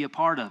not to be a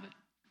part of it.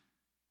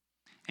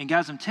 And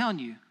guys, I'm telling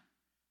you,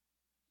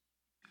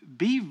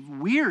 be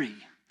weary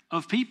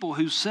of people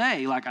who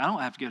say, like, I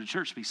don't have to go to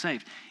church to be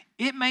saved.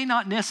 It may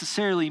not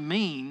necessarily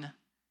mean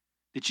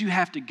that you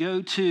have to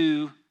go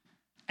to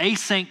a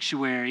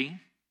sanctuary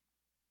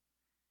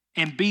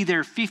and be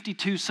there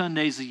 52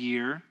 Sundays a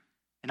year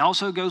and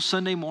also go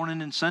Sunday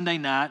morning and Sunday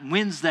night and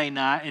Wednesday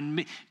night.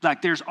 And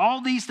like there's all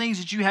these things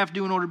that you have to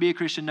do in order to be a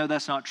Christian. No,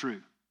 that's not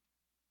true.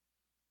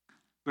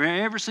 For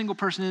every single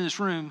person in this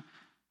room,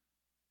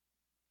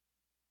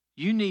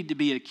 you need to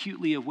be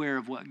acutely aware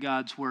of what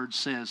God's word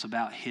says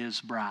about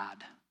his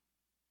bride.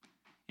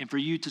 And for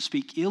you to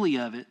speak illy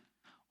of it,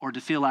 or to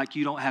feel like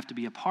you don't have to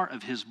be a part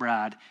of his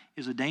bride,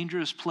 is a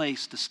dangerous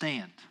place to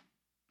stand.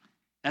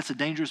 That's a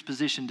dangerous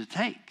position to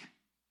take.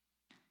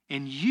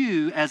 And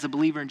you, as a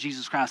believer in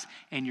Jesus Christ,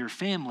 and your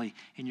family,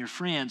 and your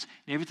friends,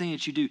 and everything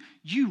that you do,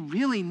 you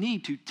really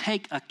need to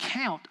take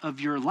account of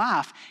your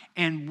life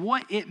and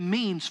what it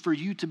means for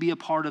you to be a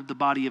part of the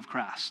body of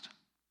Christ.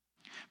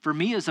 For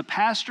me as a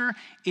pastor,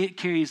 it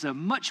carries a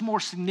much more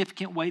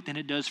significant weight than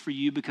it does for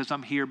you because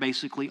I'm here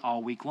basically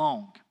all week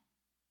long,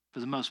 for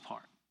the most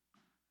part.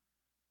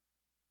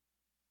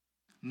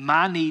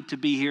 My need to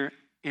be here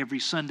every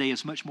Sunday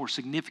is much more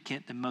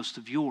significant than most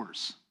of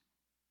yours.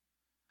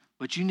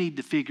 But you need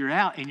to figure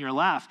out in your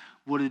life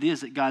what it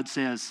is that God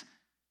says,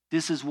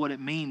 this is what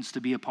it means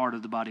to be a part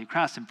of the body of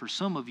Christ. And for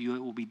some of you, it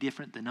will be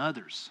different than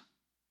others.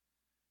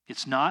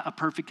 It's not a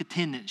perfect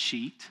attendance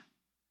sheet.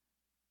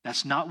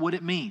 That's not what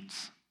it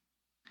means.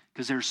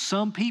 Because there's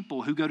some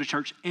people who go to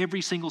church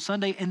every single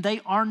Sunday and they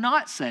are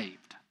not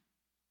saved.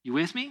 You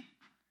with me?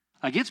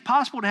 Like it's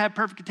possible to have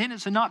perfect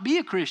attendance and not be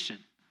a Christian.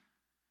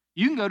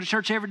 You can go to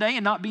church every day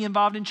and not be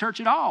involved in church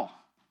at all.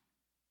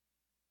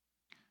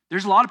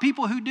 There's a lot of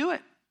people who do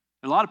it.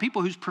 There are a lot of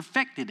people who's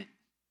perfected it.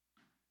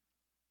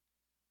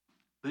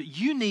 But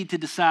you need to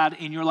decide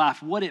in your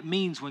life what it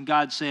means when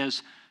God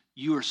says,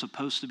 you are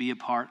supposed to be a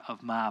part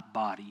of my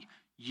body.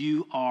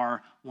 You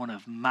are one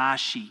of my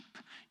sheep.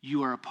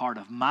 You are a part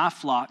of my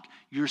flock.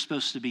 You're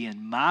supposed to be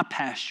in my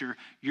pasture.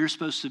 You're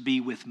supposed to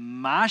be with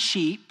my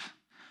sheep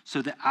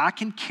so that I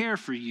can care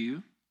for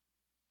you.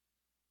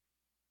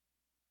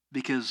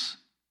 Because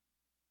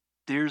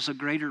there's a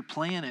greater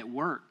plan at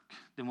work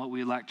than what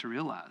we'd like to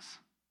realize.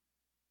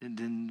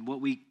 than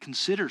what we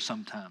consider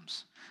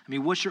sometimes. I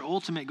mean, what's your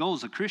ultimate goal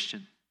as a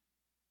Christian?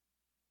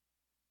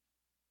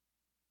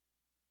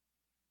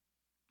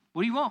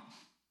 What do you want?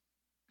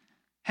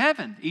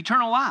 Heaven,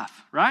 eternal life,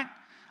 right?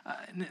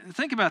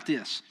 Think about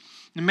this.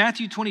 In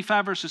Matthew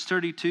 25, verses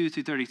 32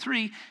 through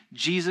 33,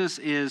 Jesus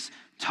is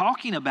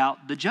talking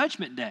about the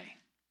judgment day.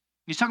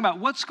 He's talking about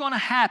what's going to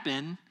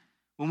happen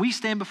when we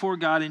stand before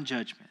God in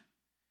judgment.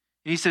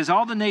 And he says,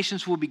 all the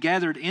nations will be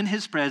gathered in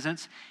his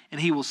presence, and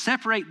he will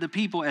separate the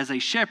people as a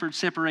shepherd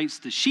separates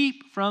the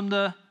sheep from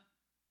the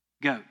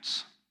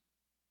goats.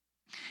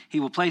 He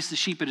will place the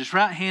sheep at his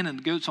right hand and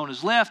the goats on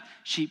his left.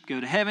 Sheep go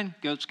to heaven,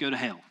 goats go to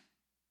hell.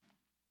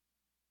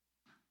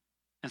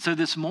 And so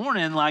this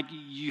morning,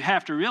 you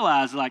have to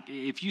realize,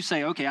 if you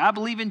say, okay, I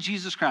believe in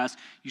Jesus Christ,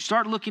 you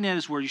start looking at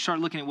his word, you start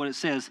looking at what it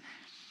says.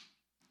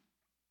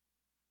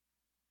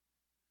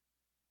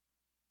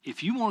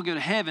 If you want to go to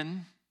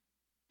heaven,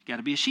 you got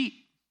to be a sheep.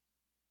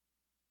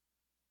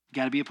 You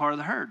got to be a part of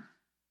the herd.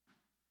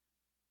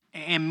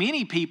 And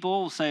many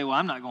people say, well,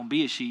 I'm not going to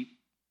be a sheep,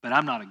 but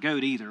I'm not a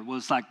goat either. Well,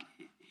 it's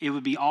it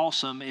would be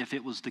awesome if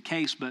it was the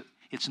case, but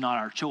it's not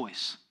our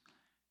choice.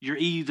 You're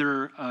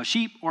either a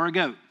sheep or a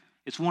goat.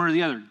 It's one or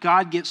the other.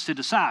 God gets to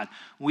decide.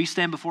 When we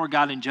stand before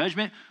God in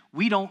judgment,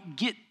 we don't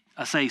get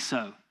a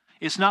say-so.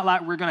 It's not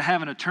like we're going to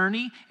have an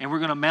attorney and we're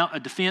going to mount a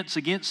defense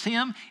against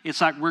him.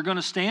 It's like we're going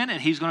to stand and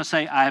he's going to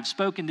say, I have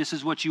spoken, this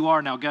is what you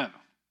are, now go.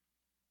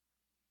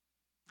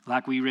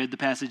 Like we read the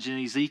passage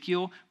in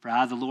Ezekiel, for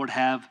I, the Lord,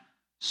 have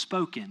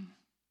spoken.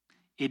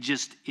 It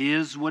just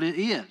is what it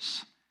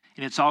is.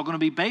 And it's all going to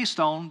be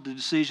based on the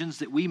decisions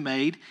that we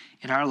made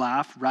in our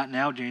life right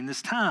now during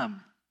this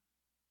time.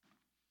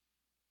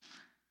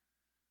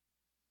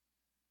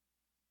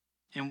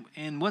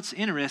 And what's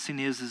interesting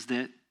is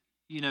that,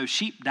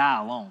 sheep die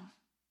alone.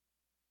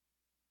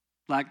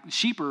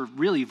 Sheep are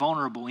really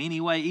vulnerable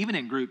anyway. Even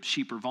in groups,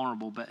 sheep are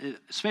vulnerable, but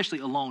especially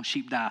alone,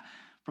 sheep die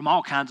from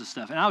all kinds of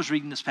stuff. And I was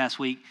reading this past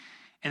week,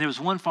 and there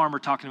was one farmer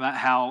talking about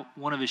how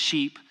one of his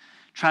sheep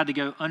tried to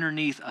go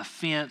underneath a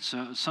fence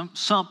or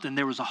something.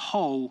 There was a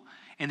hole,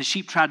 and the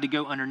sheep tried to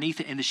go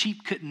underneath it, and the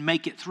sheep couldn't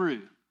make it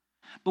through.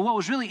 But what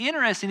was really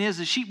interesting is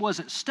the sheep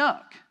wasn't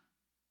stuck.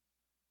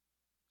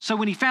 So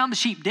when he found the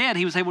sheep dead,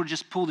 he was able to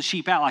just pull the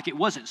sheep out. It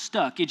wasn't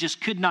stuck. It just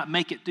could not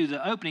make it through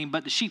the opening.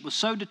 But the sheep was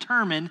so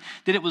determined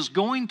that it was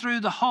going through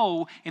the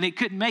hole and it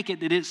couldn't make it,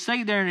 that it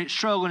stayed there and it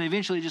struggled, and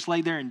eventually it just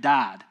laid there and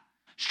died,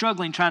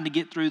 struggling trying to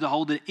get through the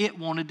hole that it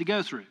wanted to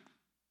go through.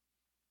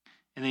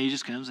 And then he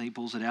just comes and he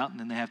pulls it out, and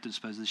then they have to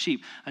dispose of the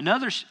sheep.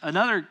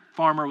 Another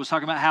farmer was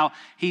talking about how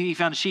he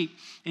found a sheep,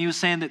 and he was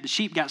saying that the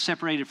sheep got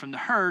separated from the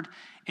herd.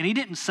 And he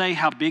didn't say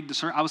how big the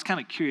circle, I was kind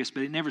of curious,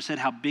 but it never said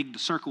how big the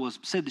circle was.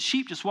 It said the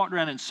sheep just walked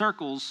around in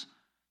circles,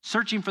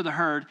 searching for the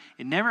herd.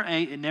 It never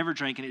ate, it never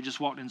drank, and it just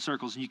walked in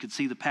circles. And you could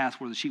see the path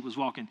where the sheep was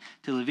walking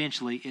till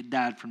eventually it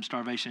died from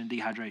starvation and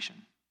dehydration.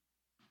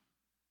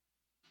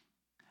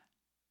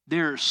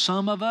 There are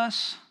some of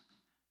us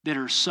that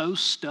are so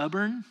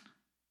stubborn,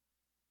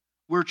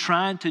 we're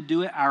trying to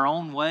do it our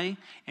own way,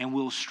 and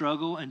we'll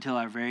struggle until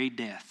our very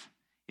death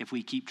if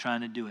we keep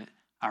trying to do it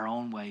our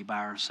own way by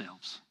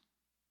ourselves.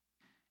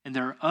 And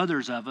there are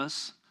others of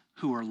us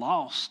who are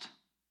lost,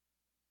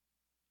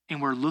 and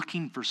we're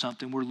looking for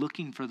something. We're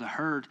looking for the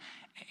herd,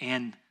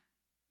 and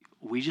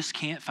we just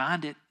can't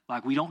find it.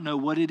 We don't know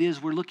what it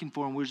is we're looking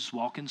for, and we're just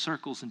walking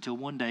circles until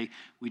one day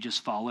we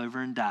just fall over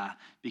and die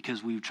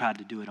because we've tried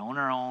to do it on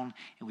our own,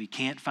 and we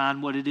can't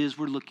find what it is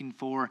we're looking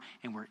for,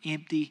 and we're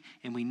empty,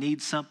 and we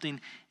need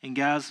something. And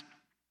guys,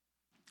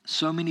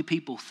 so many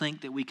people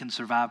think that we can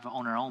survive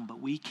on our own, but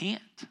we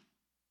can't.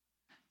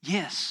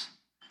 Yes,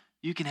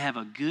 you can have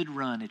a good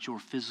run at your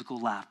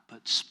physical life,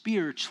 but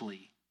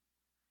spiritually,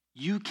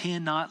 you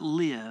cannot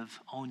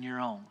live on your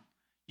own.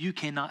 You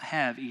cannot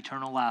have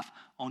eternal life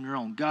on your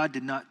own. God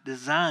did not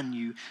design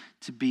you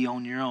to be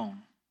on your own.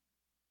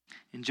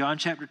 In John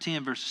chapter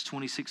 10, verses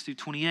 26 through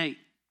 28,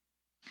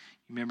 you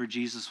remember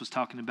Jesus was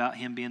talking about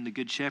him being the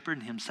good shepherd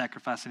and him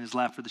sacrificing his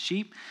life for the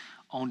sheep.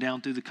 On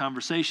down through the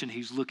conversation,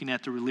 he's looking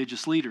at the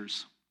religious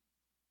leaders.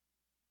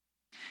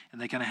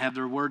 And they kind of have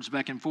their words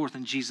back and forth,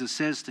 and Jesus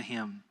says to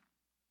him,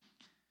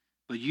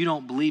 but you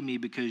don't believe me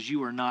because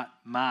you are not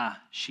my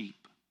sheep.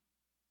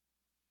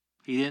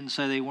 He didn't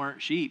say they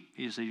weren't sheep.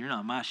 He just said, you're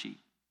not my sheep.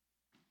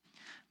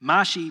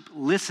 My sheep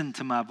listen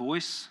to my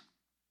voice.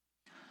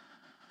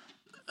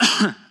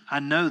 I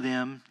know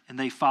them and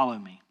they follow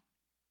me.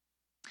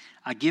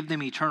 I give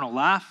them eternal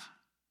life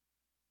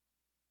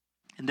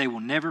and they will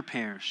never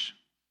perish,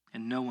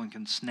 and no one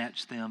can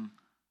snatch them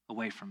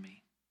away from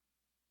me.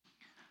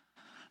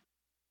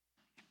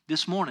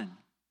 This morning,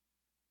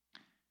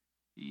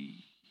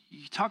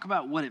 you talk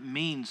about what it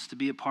means to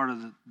be a part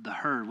of the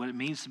herd, what it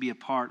means to be a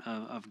part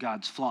of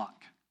God's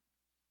flock.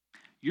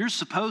 You're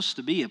supposed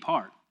to be a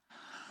part.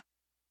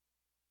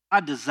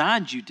 God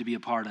designed you to be a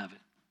part of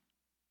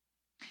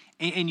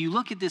it. And you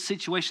look at this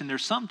situation,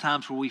 there's some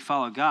times where we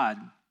follow God,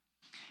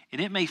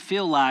 and it may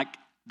feel like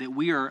that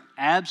we are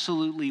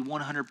absolutely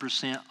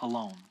 100%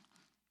 alone.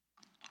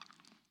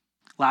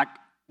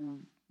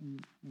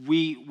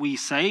 we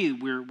say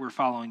we're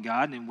following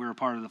God and we're a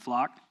part of the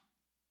flock,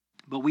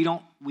 but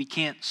we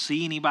can't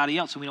see anybody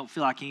else and we don't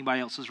feel like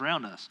anybody else is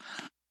around us.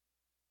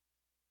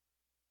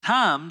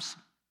 Times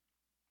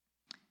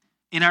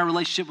in our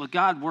relationship with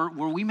God where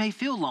we may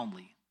feel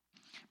lonely,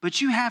 but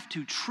you have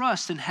to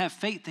trust and have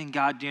faith in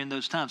God during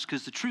those times,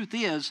 because the truth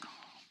is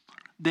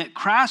that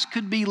Christ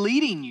could be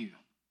leading you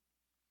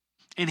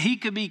and he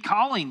could be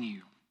calling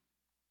you.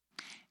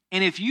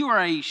 And if you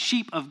are a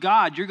sheep of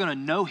God, you're going to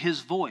know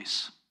his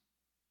voice.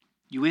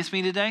 You with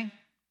me today?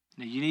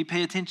 Now you need to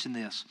pay attention to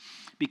this,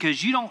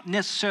 because you don't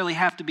necessarily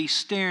have to be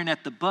staring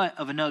at the butt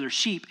of another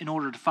sheep in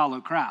order to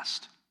follow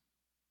Christ.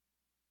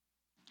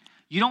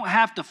 You don't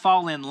have to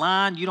fall in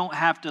line. You don't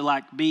have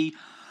to be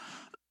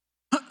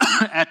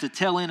at the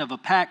tail end of a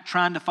pack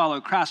trying to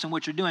follow Christ in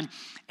what you're doing.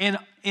 And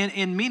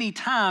many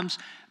times,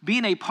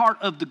 being a part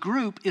of the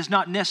group is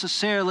not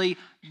necessarily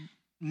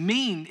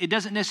it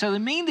doesn't necessarily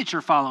mean that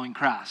you're following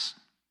Christ.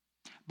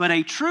 But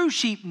a true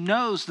sheep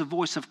knows the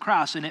voice of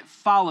Christ and it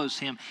follows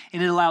him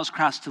and it allows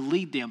Christ to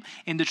lead them.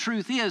 And the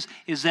truth is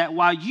that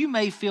while you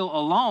may feel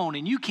alone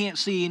and you can't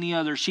see any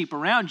other sheep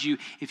around you,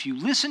 if you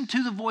listen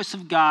to the voice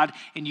of God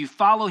and you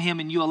follow him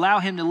and you allow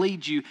him to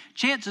lead you,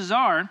 chances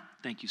are,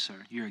 thank you, sir,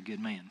 you're a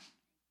good man.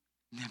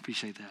 I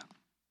appreciate that.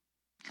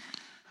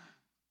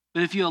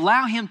 But if you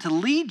allow him to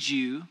lead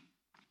you,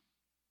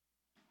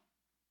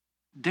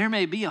 there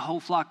may be a whole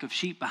flock of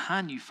sheep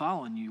behind you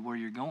following you where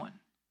you're going.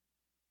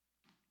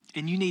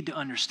 And you need to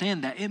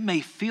understand that. It may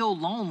feel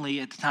lonely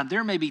at the time.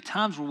 There may be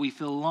times where we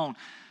feel alone.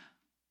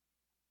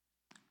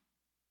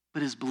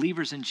 But as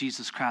believers in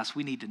Jesus Christ,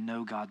 we need to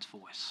know God's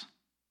voice.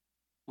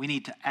 We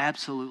need to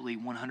absolutely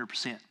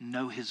 100%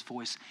 know his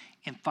voice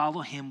and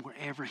follow him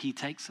wherever he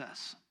takes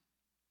us.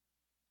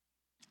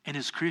 And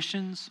as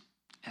Christians,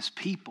 as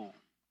people,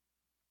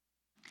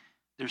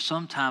 there's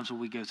some times where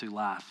we go through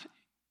life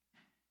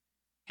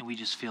and we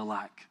just feel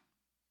like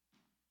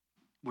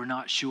we're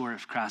not sure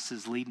if Christ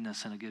is leading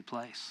us in a good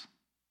place.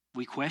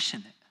 We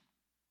question it.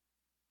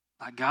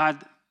 Like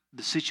God,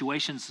 the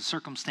situations, the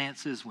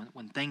circumstances,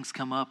 when things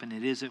come up and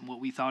it isn't what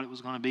we thought it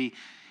was going to be.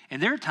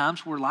 And there are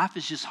times where life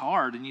is just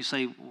hard and you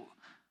say, well,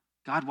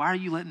 God, why are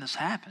you letting this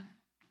happen?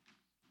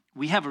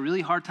 We have a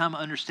really hard time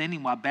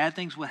understanding why bad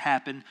things would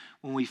happen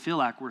when we feel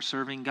like we're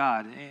serving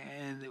God.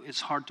 And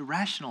it's hard to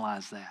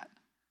rationalize that.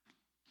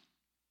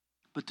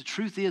 But the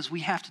truth is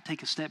we have to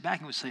take a step back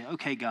and we say,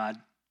 okay, God,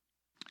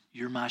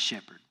 you're my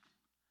shepherd.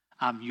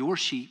 I'm your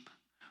sheep.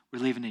 We're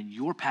living in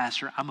your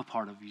pasture. I'm a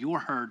part of your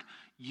herd.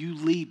 You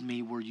lead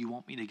me where you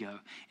want me to go.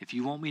 If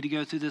you want me to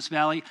go through this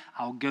valley,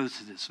 I'll go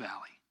through this valley.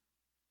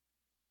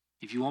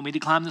 If you want me to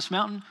climb this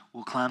mountain,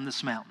 we'll climb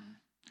this mountain.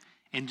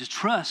 And to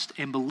trust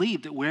and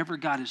believe that wherever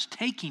God is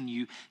taking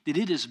you, that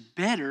it is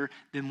better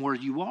than where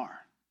you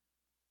are.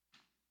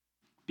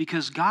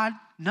 Because God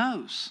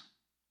knows.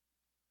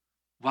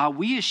 While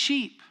we as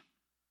sheep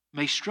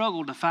may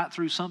struggle to fight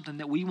through something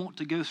that we want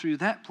to go through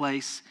that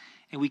place,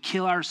 and we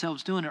kill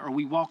ourselves doing it, or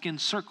we walk in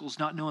circles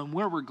not knowing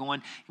where we're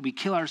going, and we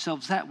kill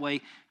ourselves that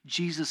way,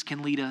 Jesus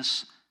can lead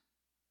us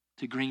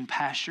to green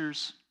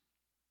pastures.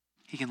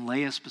 He can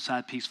lay us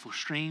beside peaceful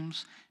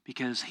streams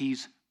because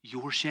he's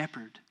your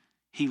shepherd.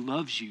 He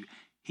loves you.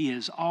 He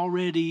has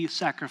already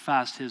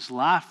sacrificed his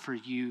life for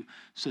you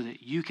so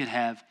that you could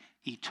have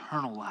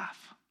eternal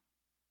life.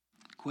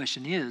 The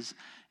question is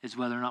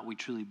whether or not we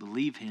truly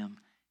believe him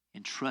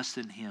and trust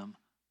in him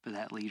for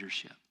that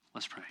leadership.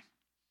 Let's pray.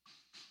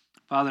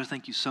 Father,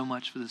 thank you so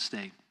much for this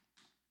day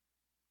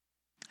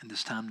and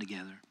this time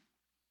together.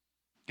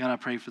 God, I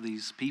pray for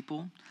these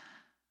people.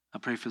 I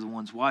pray for the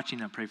ones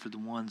watching. I pray for the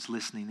ones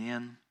listening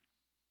in.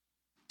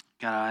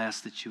 God, I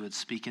ask that you would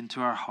speak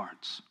into our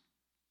hearts.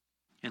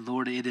 And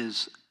Lord,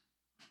 it's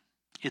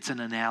an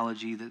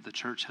analogy that the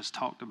church has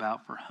talked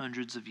about for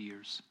hundreds of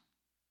years.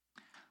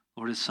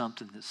 Lord, it's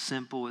something that's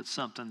simple. It's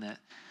something that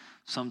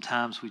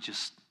sometimes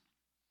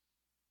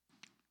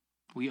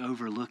we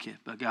overlook it.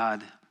 But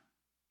God,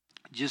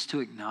 just to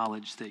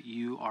acknowledge that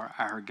you are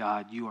our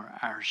God, you are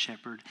our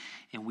shepherd,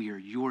 and we are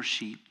your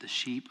sheep, the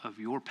sheep of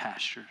your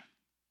pasture.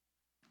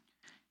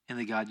 And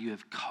that God, you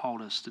have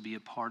called us to be a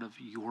part of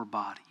your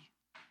body.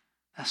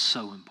 That's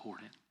so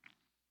important.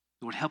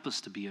 Lord, help us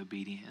to be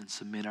obedient and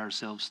submit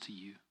ourselves to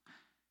you,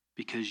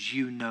 because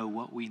you know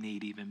what we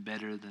need even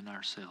better than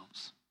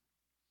ourselves.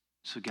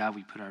 So God,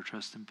 we put our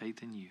trust and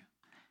faith in you.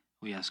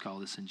 We ask all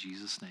this in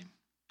Jesus' name.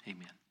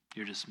 Amen.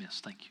 You're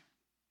dismissed. Thank you.